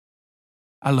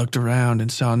 I looked around and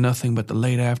saw nothing but the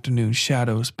late afternoon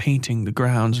shadows painting the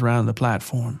grounds around the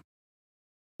platform.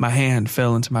 My hand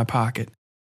fell into my pocket,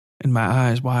 and my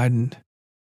eyes widened.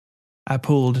 I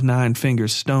pulled 9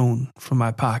 Fingers stone from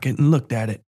my pocket and looked at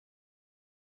it.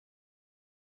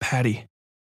 Patty,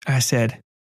 I said,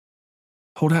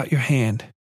 hold out your hand.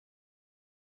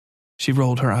 She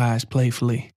rolled her eyes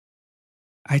playfully.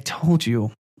 I told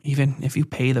you, even if you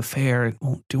pay the fare, it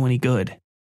won't do any good,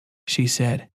 she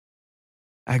said.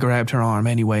 I grabbed her arm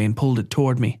anyway and pulled it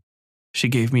toward me. She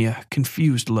gave me a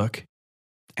confused look.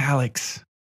 Alex,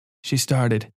 she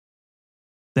started.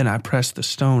 Then I pressed the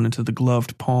stone into the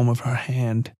gloved palm of her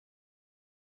hand.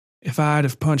 If I'd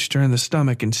have punched her in the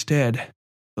stomach instead,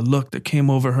 the look that came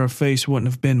over her face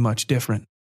wouldn't have been much different.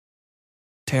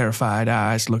 Terrified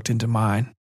eyes looked into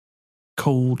mine.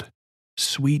 Cold,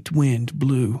 sweet wind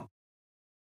blew.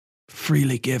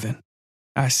 Freely given,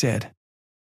 I said.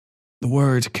 The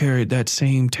words carried that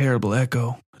same terrible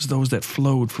echo as those that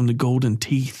flowed from the golden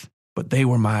teeth, but they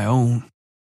were my own.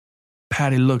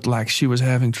 Patty looked like she was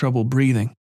having trouble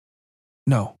breathing.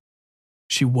 No,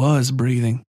 she was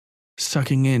breathing,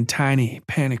 sucking in tiny,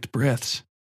 panicked breaths.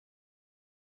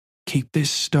 Keep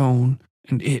this stone,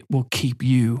 and it will keep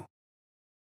you.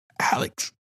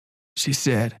 Alex, she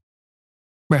said,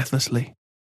 breathlessly.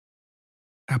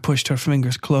 I pushed her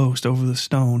fingers closed over the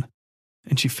stone,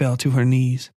 and she fell to her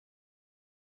knees.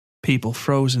 People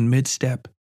froze in mid-step.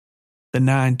 The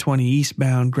 920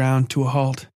 eastbound ground to a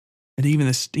halt, and even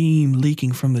the steam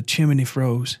leaking from the chimney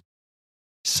froze.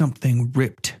 Something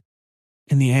ripped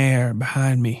in the air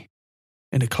behind me,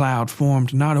 and a cloud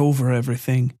formed not over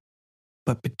everything,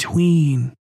 but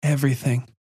between everything,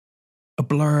 a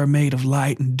blur made of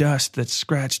light and dust that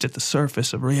scratched at the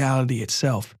surface of reality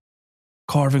itself,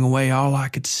 carving away all I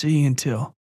could see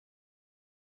until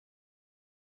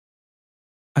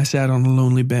I sat on a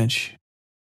lonely bench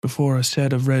before a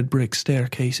set of red brick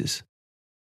staircases.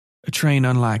 A train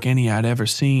unlike any I'd ever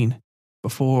seen,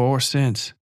 before or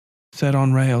since, set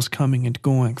on rails coming and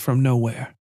going from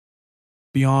nowhere.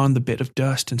 Beyond the bit of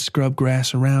dust and scrub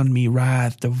grass around me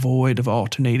writhed a void of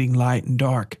alternating light and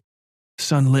dark,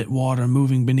 sunlit water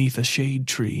moving beneath a shade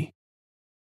tree.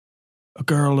 A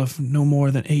girl of no more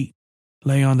than 8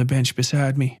 lay on the bench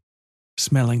beside me,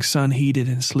 smelling sun-heated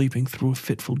and sleeping through a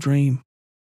fitful dream.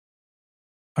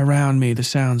 Around me the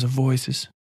sounds of voices,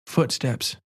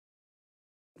 footsteps,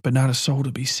 but not a soul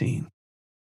to be seen.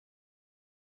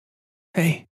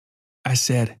 "Hey," I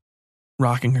said,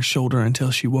 rocking her shoulder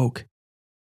until she woke.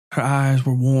 Her eyes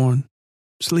were worn,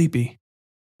 sleepy,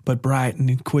 but bright and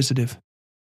inquisitive.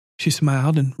 She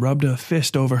smiled and rubbed a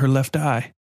fist over her left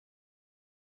eye.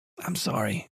 "I'm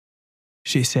sorry,"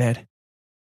 she said.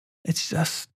 "It's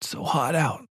just so hot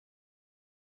out.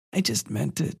 I just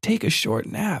meant to take a short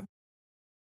nap."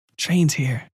 "Train's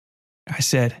here," I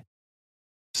said.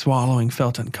 Swallowing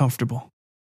felt uncomfortable.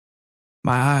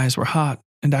 My eyes were hot,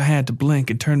 and I had to blink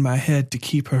and turn my head to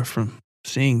keep her from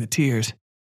seeing the tears.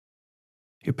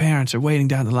 "Your parents are waiting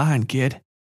down the line, kid.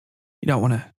 You don't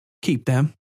want to keep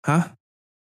them, huh?"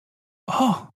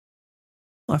 "Oh,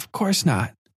 well, of course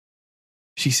not,"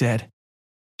 she said,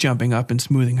 jumping up and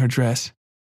smoothing her dress.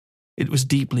 It was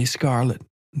deeply scarlet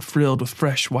and frilled with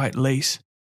fresh white lace.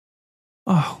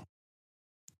 "Oh,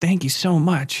 thank you so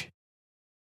much."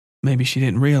 Maybe she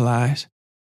didn't realize,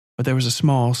 but there was a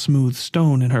small, smooth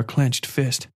stone in her clenched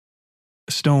fist.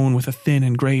 A stone with a thin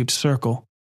engraved circle,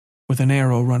 with an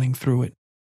arrow running through it.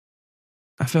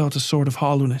 I felt a sort of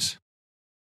hollowness,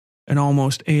 an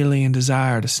almost alien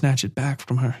desire to snatch it back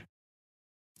from her.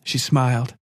 She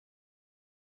smiled.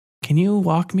 "Can you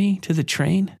walk me to the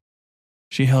train?"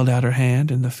 She held out her hand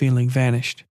and the feeling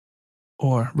vanished.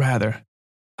 Or rather,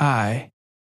 I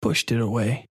pushed it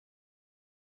away.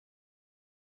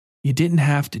 "You didn't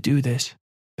have to do this,"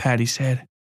 Patty said.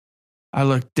 I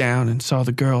looked down and saw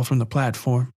the girl from the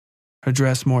platform, her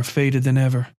dress more faded than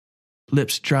ever,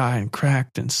 lips dry and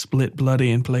cracked and split bloody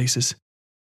in places.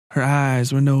 Her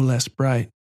eyes were no less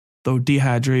bright, though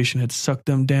dehydration had sucked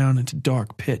them down into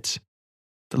dark pits,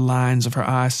 the lines of her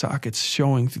eye sockets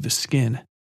showing through the skin.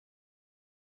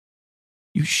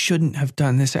 "You shouldn't have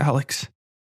done this, Alex.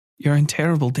 You're in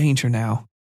terrible danger now."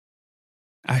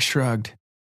 I shrugged.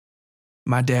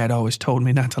 "My dad always told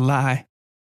me not to lie,"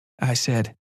 I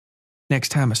said. "Next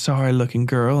time a sorry-looking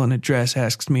girl in a dress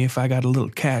asks me if I got a little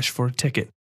cash for a ticket,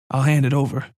 I'll hand it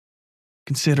over.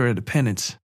 Consider it a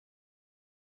penance."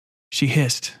 She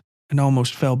hissed and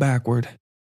almost fell backward.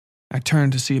 I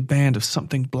turned to see a band of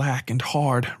something black and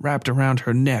hard wrapped around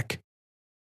her neck.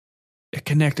 It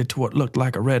connected to what looked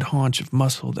like a red haunch of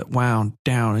muscle that wound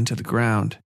down into the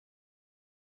ground.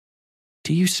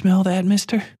 "Do you smell that,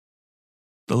 mister?"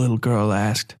 the little girl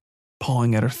asked,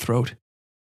 pawing at her throat.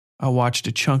 I watched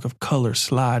a chunk of color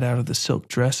slide out of the silk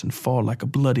dress and fall like a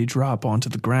bloody drop onto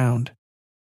the ground.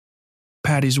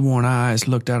 Patty's worn eyes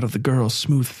looked out of the girl's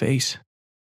smooth face.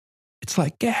 "It's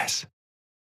like gas."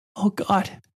 "Oh,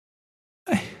 God.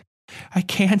 I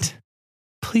can't.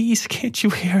 Please, can't you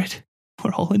hear it?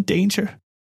 We're all in danger."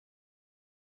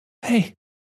 "Hey,"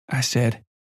 I said,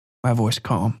 my voice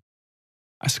calm.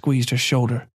 I squeezed her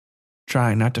shoulder,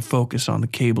 trying not to focus on the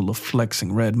cable of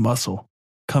flexing red muscle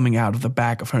coming out of the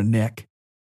back of her neck.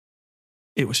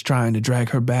 It was trying to drag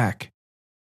her back.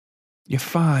 "You're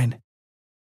fine.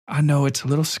 I know it's a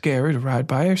little scary to ride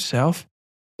by yourself,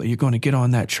 but you're going to get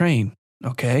on that train,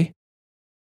 okay?"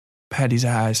 Patty's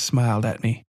eyes smiled at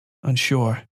me,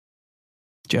 unsure.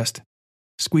 "Just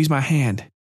squeeze my hand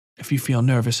if you feel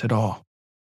nervous at all."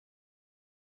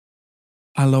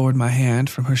 I lowered my hand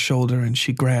from her shoulder and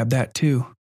she grabbed that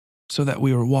too, so that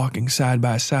we were walking side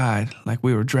by side like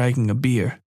we were dragging a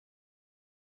bier.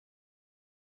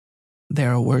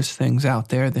 "There are worse things out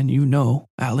there than you know,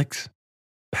 Alex,"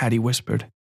 Patty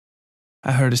whispered.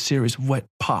 I heard a series of wet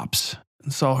pops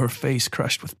and saw her face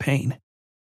crushed with pain.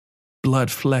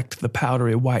 Blood flecked the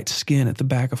powdery white skin at the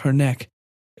back of her neck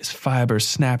as fibers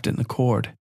snapped in the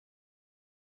cord.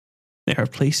 "There are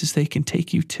places they can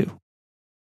take you to.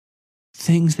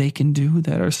 Things they can do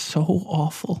that are so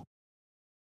awful."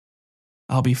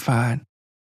 "I'll be fine,"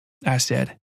 I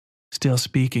said, still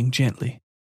speaking gently,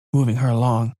 moving her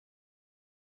along.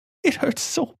 "It hurts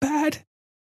so bad,"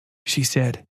 she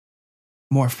said.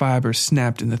 More fibers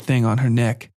snapped in the thing on her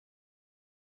neck.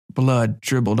 Blood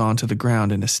dribbled onto the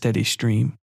ground in a steady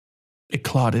stream. It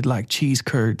clotted like cheese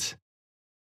curds.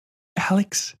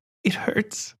 "Alex, it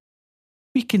hurts.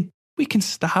 We can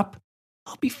stop.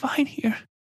 I'll be fine here.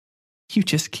 You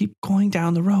just keep going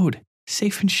down the road,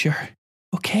 safe and sure,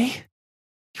 okay?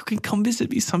 You can come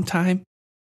visit me sometime.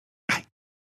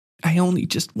 I only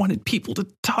just wanted people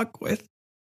to talk with.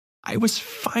 I was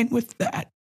fine with that."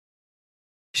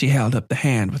 She held up the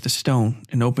hand with the stone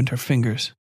and opened her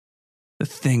fingers. The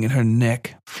thing in her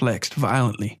neck flexed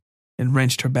violently and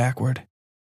wrenched her backward.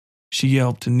 She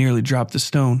yelped and nearly dropped the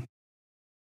stone.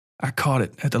 I caught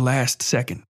it at the last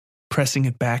second, pressing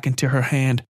it back into her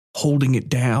hand, holding it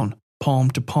down,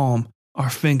 palm to palm, our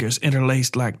fingers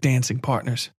interlaced like dancing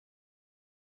partners.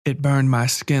 It burned my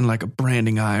skin like a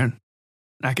branding iron.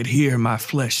 I could hear my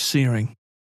flesh searing.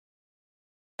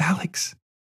 "Alex,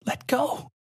 let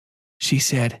go," she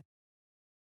said.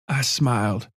 I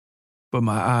smiled, but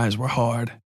my eyes were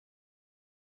hard.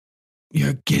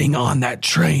 "You're getting on that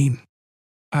train,"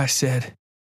 I said,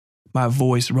 my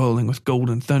voice rolling with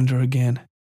golden thunder again,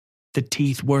 the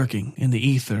teeth working in the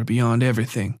ether beyond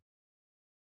everything.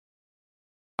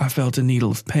 I felt a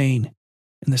needle of pain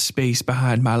in the space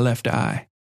behind my left eye,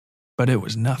 but it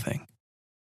was nothing.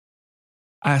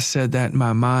 I said that in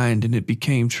my mind and it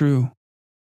became true.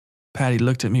 Patty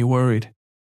looked at me worried,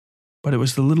 but it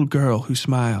was the little girl who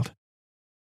smiled.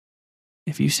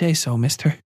 "If you say so,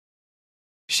 mister,"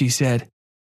 she said,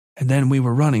 and then we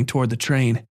were running toward the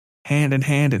train, hand in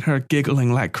hand and her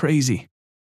giggling like crazy.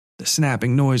 The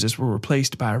snapping noises were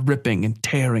replaced by ripping and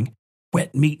tearing,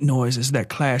 wet meat noises that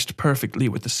clashed perfectly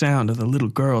with the sound of the little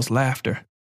girl's laughter.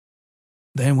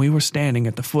 Then we were standing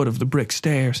at the foot of the brick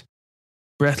stairs,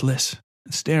 breathless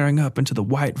and staring up into the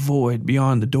white void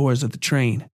beyond the doors of the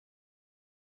train.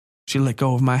 She let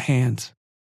go of my hands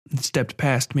and stepped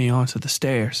past me onto the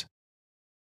stairs.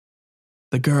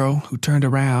 The girl who turned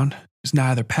around was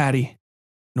neither Patty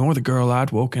nor the girl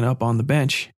I'd woken up on the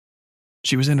bench.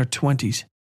 She was in her 20s,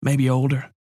 maybe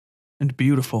older, and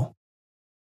beautiful.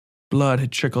 Blood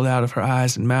had trickled out of her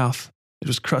eyes and mouth. It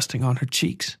was crusting on her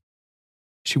cheeks.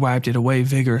 She wiped it away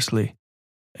vigorously,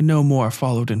 and no more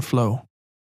followed in flow.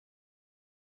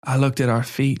 I looked at our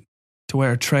feet to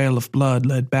where a trail of blood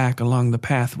led back along the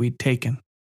path we'd taken.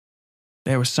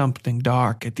 There was something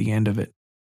dark at the end of it,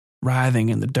 writhing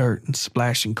in the dirt and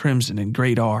splashing crimson in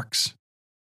great arcs.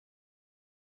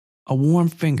 A warm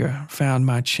finger found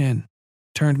my chin,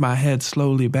 turned my head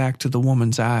slowly back to the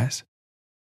woman's eyes.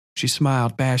 She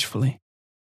smiled bashfully,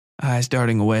 eyes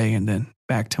darting away and then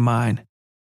back to mine.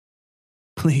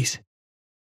 "Please,"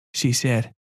 she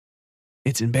said.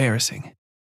 "It's embarrassing."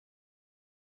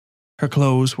 Her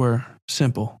clothes were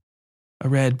simple, a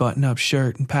red button-up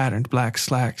shirt and patterned black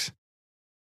slacks.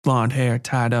 Blonde hair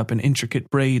tied up in intricate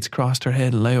braids crossed her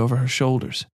head and lay over her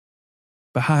shoulders.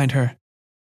 Behind her,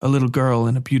 a little girl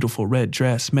in a beautiful red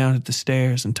dress mounted the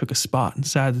stairs and took a spot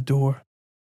inside the door.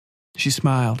 She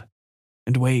smiled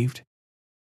and waved.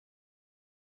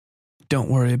 "Don't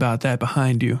worry about that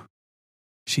behind you,"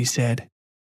 she said.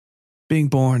 "Being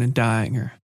born and dying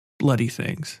are bloody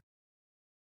things."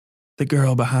 The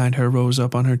girl behind her rose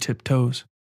up on her tiptoes,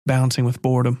 bouncing with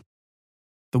boredom.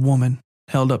 The woman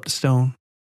held up the stone.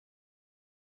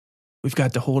 "We've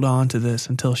got to hold on to this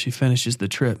until she finishes the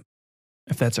trip,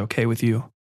 if that's okay with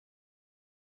you."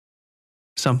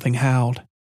 Something howled,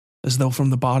 as though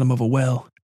from the bottom of a well,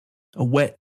 a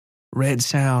wet, red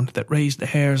sound that raised the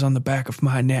hairs on the back of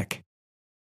my neck.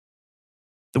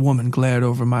 The woman glared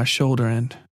over my shoulder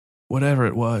and, whatever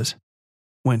it was,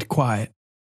 went quiet.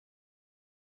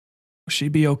 "Will she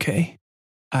be okay?"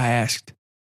 I asked.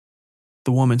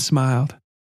 The woman smiled.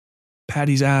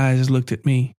 Patty's eyes looked at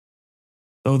me,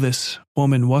 though this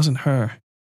woman wasn't her.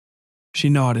 She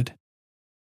nodded.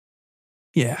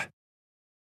 "Yeah.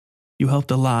 You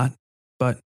helped a lot,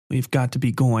 but we've got to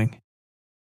be going.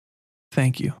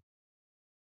 Thank you."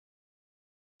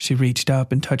 She reached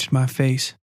up and touched my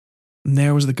face, and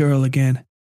there was the girl again,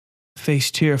 face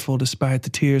cheerful despite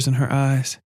the tears in her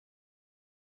eyes.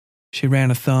 She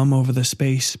ran a thumb over the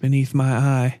space beneath my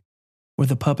eye, where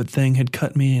the puppet thing had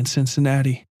cut me in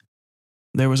Cincinnati.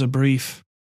 There was a brief,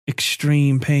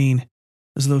 extreme pain,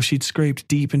 as though she'd scraped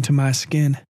deep into my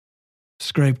skin,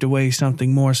 scraped away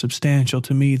something more substantial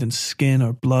to me than skin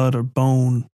or blood or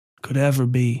bone could ever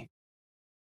be.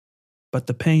 But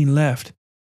the pain left,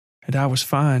 and I was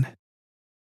fine.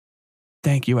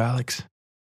 "Thank you, Alex,"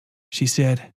 she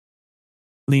said,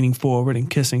 leaning forward and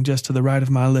kissing just to the right of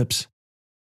my lips,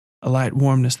 a light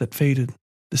warmness that faded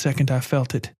the second I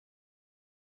felt it.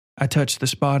 I touched the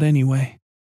spot anyway.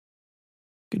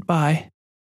 "Goodbye."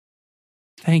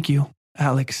 "Thank you,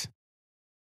 Alex."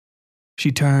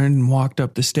 She turned and walked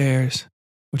up the stairs,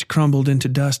 which crumbled into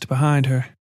dust behind her.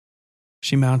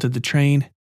 She mounted the train,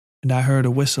 and I heard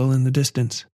a whistle in the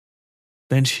distance.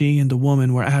 Then she and the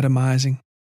woman were atomizing,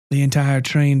 the entire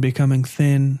train becoming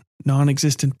thin,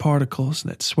 non-existent particles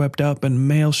that swept up in a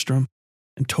maelstrom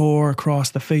and tore across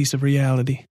the face of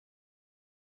reality.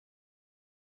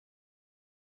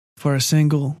 For a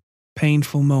single,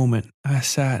 painful moment, I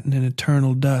sat in an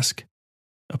eternal dusk,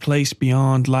 a place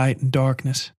beyond light and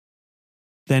darkness.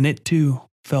 Then it, too,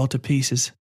 fell to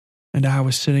pieces, and I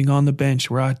was sitting on the bench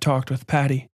where I talked with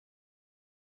Patty.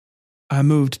 I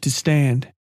moved to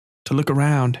stand, to look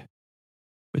around,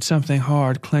 but something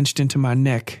hard clenched into my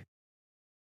neck.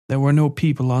 There were no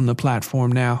people on the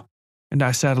platform now, and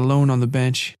I sat alone on the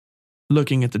bench,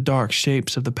 looking at the dark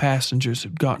shapes of the passengers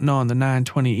who'd gotten on the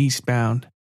 920 eastbound.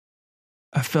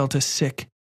 I felt a sick,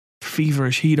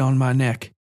 feverish heat on my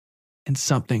neck, and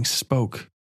something spoke.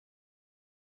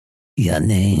 Your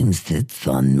name sits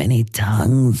on many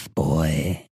tongues,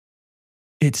 boy,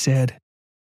 It said.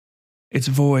 Its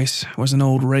voice was an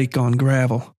old rake on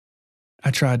gravel.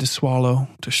 I tried to swallow,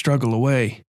 to struggle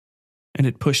away, and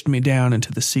it pushed me down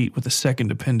into the seat with a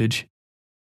second appendage.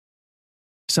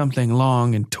 Something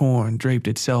long and torn draped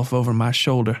itself over my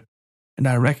shoulder, and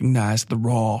I recognized the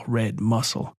raw red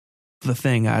muscle of the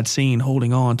thing I'd seen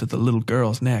holding on to the little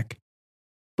girl's neck.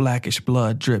 Blackish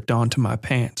blood dripped onto my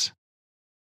pants.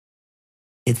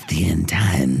 it's the end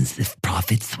times if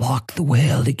prophets walk the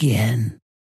world again.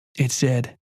 It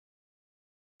said.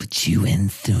 But you in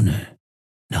sooner.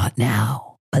 Not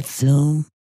now, but soon.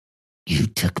 You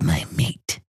took my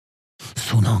mate.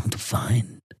 So long to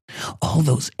find. All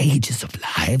those ages of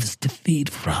lives to feed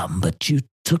from, but you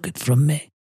took it from me.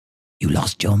 You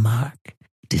lost your mark,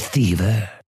 deceiver,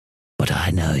 but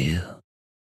I know you.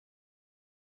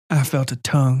 I felt a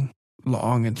tongue,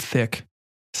 long and thick,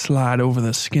 slide over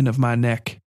the skin of my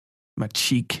neck, my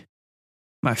cheek,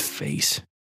 my face.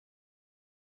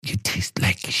 You taste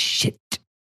like shit.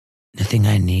 Nothing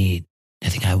I need,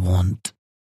 nothing I want.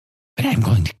 But I'm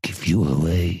going to give you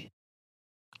away.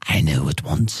 I know what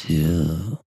wants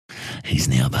you. He's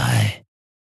nearby.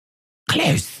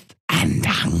 Close and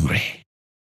hungry.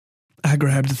 I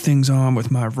grabbed the thing's arm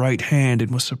with my right hand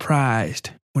and was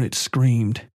surprised when it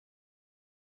screamed.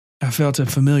 I felt a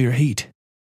familiar heat,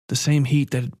 the same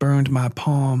heat that had burned my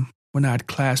palm when I'd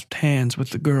clasped hands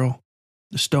with the girl,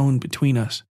 the stone between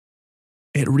us.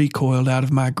 It recoiled out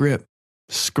of my grip,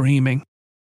 screaming.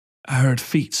 I heard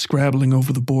feet scrabbling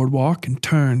over the boardwalk and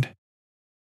turned.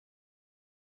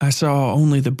 I saw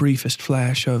only the briefest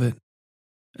flash of it,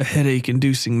 a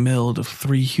headache-inducing meld of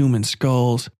 3 human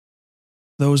skulls,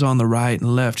 those on the right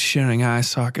and left sharing eye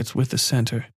sockets with the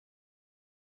center.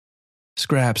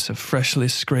 Scraps of freshly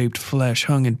scraped flesh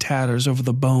hung in tatters over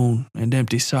the bone and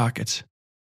empty sockets.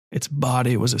 Its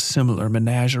body was a similar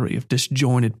menagerie of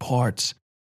disjointed parts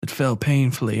that fell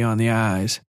painfully on the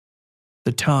eyes.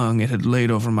 The tongue it had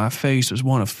laid over my face was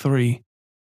one of 3,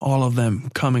 all of them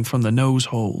coming from the nose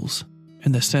holes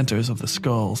and the centers of the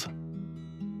skulls.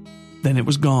 Then it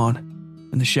was gone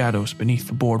in the shadows beneath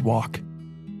the boardwalk.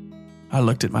 I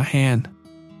looked at my hand.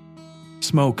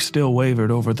 Smoke still wavered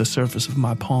over the surface of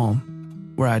my palm,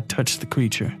 where I'd touched the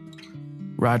creature,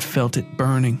 where I'd felt it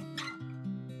burning.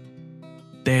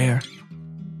 There,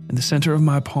 in the center of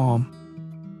my palm,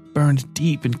 burned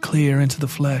deep and clear into the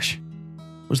flesh,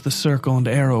 was the circle and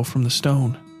arrow from the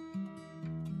stone.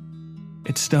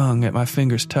 It stung at my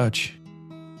finger's touch,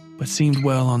 but seemed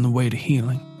well on the way to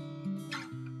healing.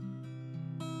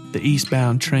 The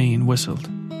eastbound train whistled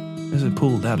as it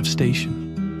pulled out of station.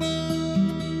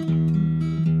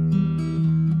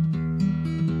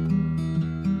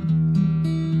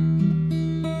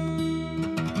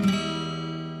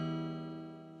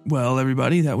 Well,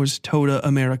 everybody, that was Tota,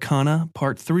 Americana,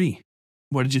 Part 3.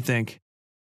 What did you think?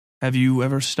 Have you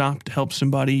ever stopped to help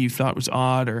somebody you thought was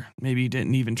odd or maybe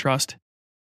didn't even trust?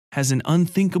 Has an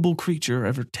unthinkable creature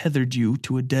ever tethered you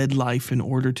to a dead life in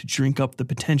order to drink up the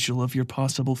potential of your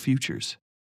possible futures?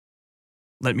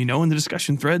 Let me know in the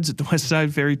discussion threads at the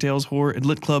Westside Fairy Tales Horror and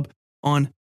Lit Club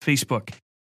on Facebook.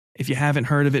 If you haven't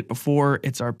heard of it before,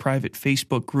 it's our private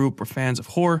Facebook group where fans of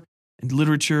horror and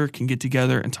literature can get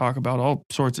together and talk about all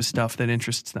sorts of stuff that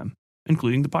interests them,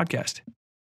 including the podcast.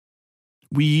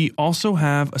 We also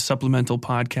have a supplemental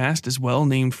podcast as well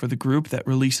named for the group that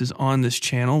releases on this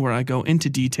channel where I go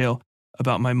into detail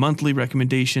about my monthly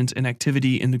recommendations and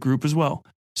activity in the group as well.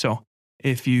 So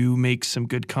if you make some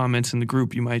good comments in the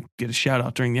group, you might get a shout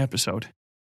out during the episode.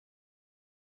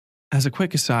 As a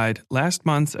quick aside, last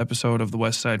month's episode of the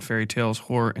Westside Fairy Tales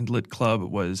Horror and Lit Club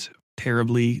was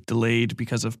terribly delayed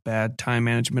because of bad time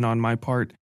management on my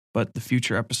part. but the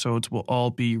future episodes will all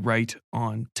be right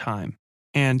on time.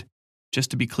 And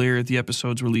just to be clear, the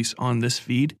episodes release on this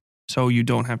feed, so you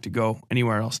don't have to go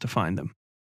anywhere else to find them.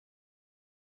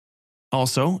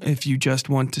 Also, if you just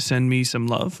want to send me some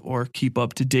love or keep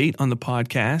up to date on the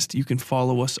podcast, you can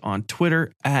follow us on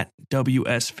Twitter at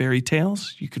WS Fairy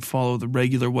Tales. You could follow the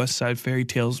regular West Side Fairy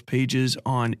Tales pages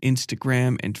on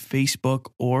Instagram and Facebook,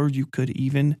 or you could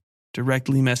even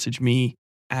directly message me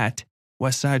at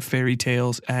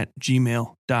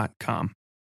westsidefairytales@gmail.com.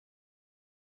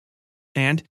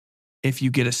 And if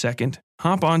you get a second,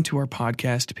 hop onto our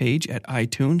podcast page at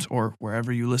iTunes or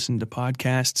wherever you listen to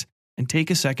podcasts and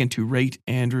take a second to rate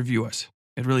and review us.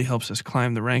 It really helps us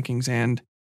climb the rankings, and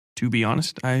to be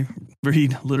honest, I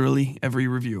read literally every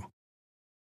review.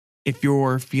 If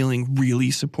you're feeling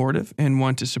really supportive and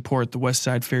want to support the West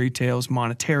Side Fairy Tales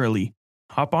monetarily,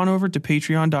 hop on over to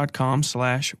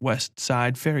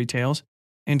patreon.com/westsidefairytales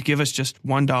and give us just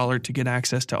 $1 to get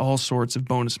access to all sorts of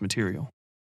bonus material.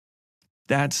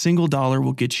 That single dollar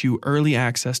will get you early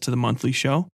access to the monthly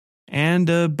show and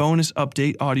a bonus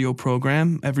update audio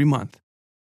program every month.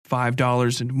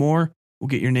 $5 and more will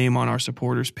get your name on our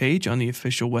supporters page on the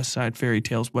official West Side Fairy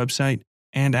Tales website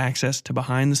and access to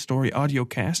behind the story audio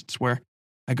casts where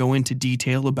I go into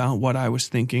detail about what I was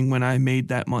thinking when I made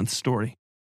that month's story.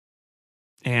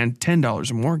 And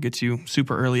 $10 or more gets you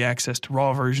super early access to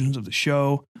raw versions of the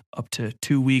show up to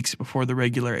 2 weeks before the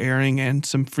regular airing and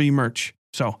some free merch.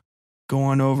 So go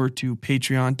on over to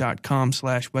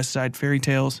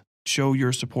patreon.com/westsidefairytales. Show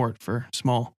your support for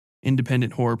small,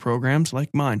 independent horror programs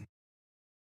like mine.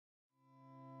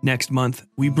 Next month,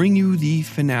 we bring you the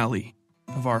finale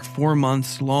of our 4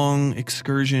 months long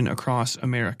excursion across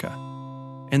America.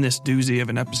 In this doozy of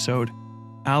an episode,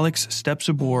 Alex steps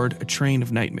aboard a train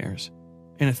of nightmares,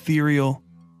 an ethereal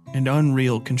and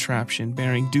unreal contraption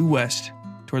bearing due west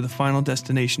toward the final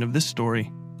destination of this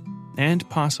story, and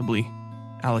possibly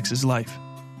Alex's life.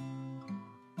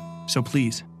 So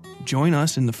please, join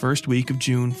us in the first week of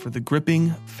June for the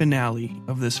gripping finale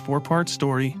of this 4-part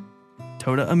story,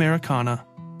 Tota Americana,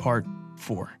 Part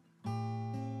 4.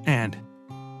 And,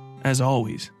 as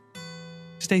always,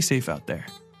 stay safe out there.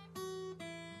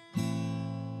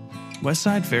 West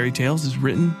Side Fairy Tales is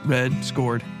written, read,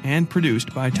 scored, and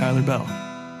produced by Tyler Bell.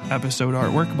 Episode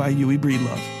artwork by Yui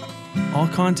Breedlove. All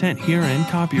content herein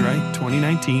copyright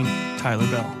 2019 Tyler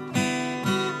Bell.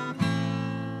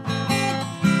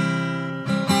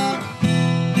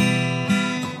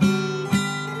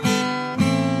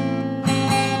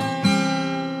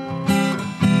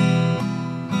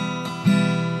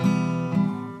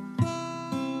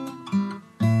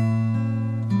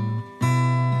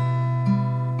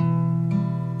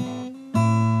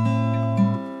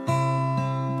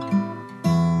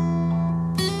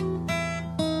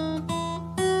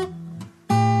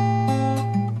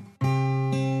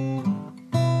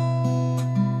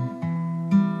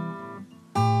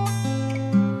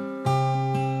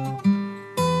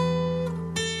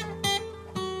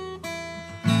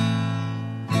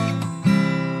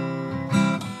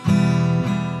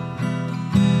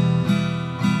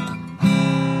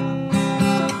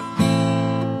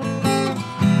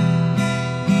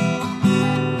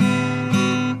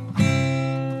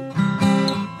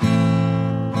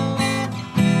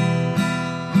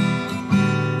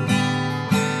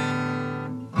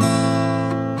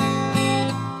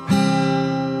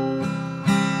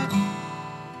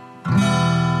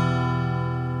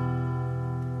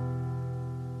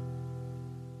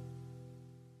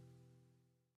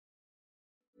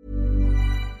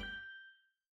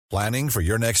 Planning for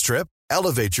your next trip?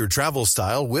 Elevate your travel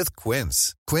style with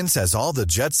Quince. Quince has all the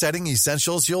jet-setting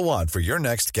essentials you'll want for your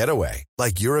next getaway,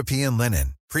 like European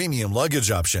linen, premium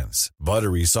luggage options,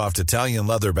 buttery soft Italian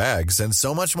leather bags, and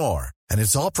so much more. And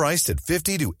it's all priced at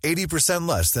 50 to 80%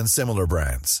 less than similar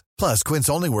brands. Plus, Quince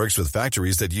only works with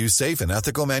factories that use safe and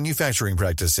ethical manufacturing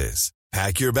practices.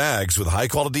 Pack your bags with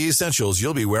high-quality essentials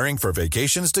you'll be wearing for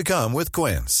vacations to come with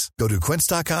Quince. Go to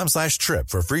quince.com/trip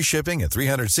for free shipping and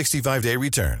 365-day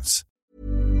returns.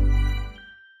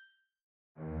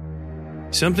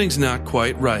 Something's not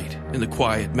quite right in the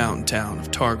quiet mountain town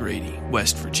of Targrady,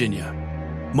 West Virginia.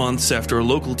 Months after a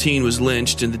local teen was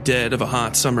lynched in the dead of a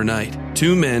hot summer night,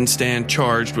 2 men stand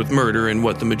charged with murder in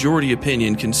what the majority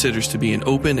opinion considers to be an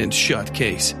open and shut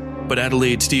case. But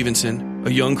Adelaide Stevenson, a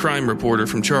young crime reporter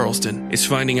from Charleston, is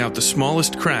finding out the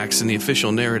smallest cracks in the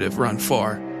official narrative run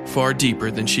far, far deeper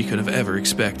than she could have ever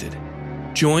expected.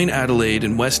 Join Adelaide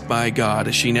in West by God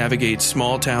as she navigates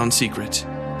small-town secrets,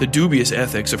 the dubious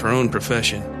ethics of her own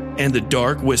profession, and the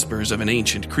dark whispers of an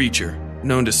ancient creature,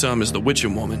 known to some as the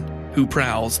Witchem Woman, who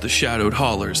prowls the shadowed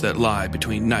hollers that lie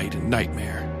between night and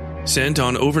nightmare. Sent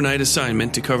on overnight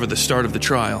assignment to cover the start of the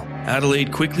trial,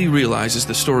 Adelaide quickly realizes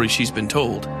the story she's been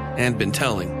told, and been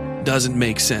telling, doesn't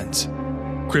make sense.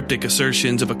 Cryptic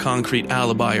assertions of a concrete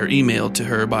alibi are emailed to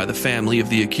her by the family of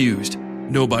the accused.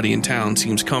 Nobody in town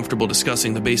seems comfortable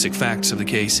discussing the basic facts of the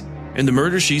case, and the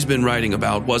murder she's been writing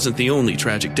about wasn't the only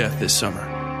tragic death this summer.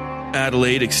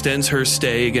 Adelaide extends her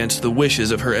stay against the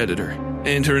wishes of her editor,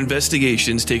 and her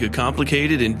investigations take a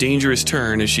complicated and dangerous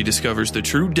turn as she discovers the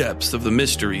true depths of the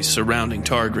mysteries surrounding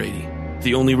Targrady.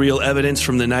 The only real evidence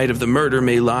from the night of the murder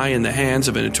may lie in the hands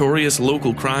of a notorious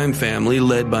local crime family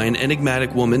led by an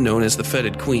enigmatic woman known as the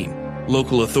Fetid Queen.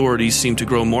 Local authorities seem to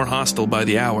grow more hostile by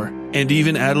the hour, and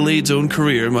even Adelaide's own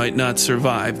career might not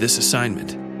survive this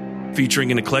assignment.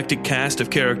 Featuring an eclectic cast of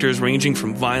characters ranging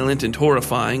from violent and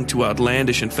horrifying to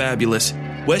outlandish and fabulous,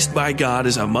 West by God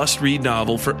is a must-read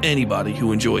novel for anybody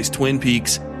who enjoys Twin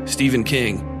Peaks, Stephen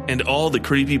King, and all the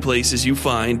creepy places you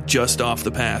find just off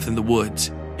the path in the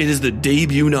woods. It is the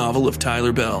debut novel of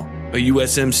Tyler Bell, a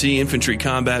USMC infantry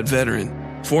combat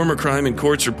veteran, former crime and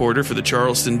courts reporter for the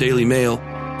Charleston Daily Mail,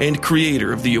 and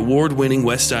creator of the award-winning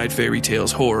West Side Fairy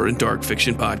Tales horror and dark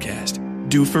fiction podcast.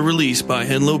 Due for release by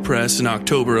Henlow Press in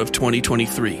October of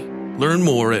 2023. Learn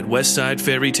more at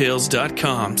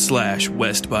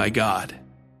westsidefairytales.com/westbygod.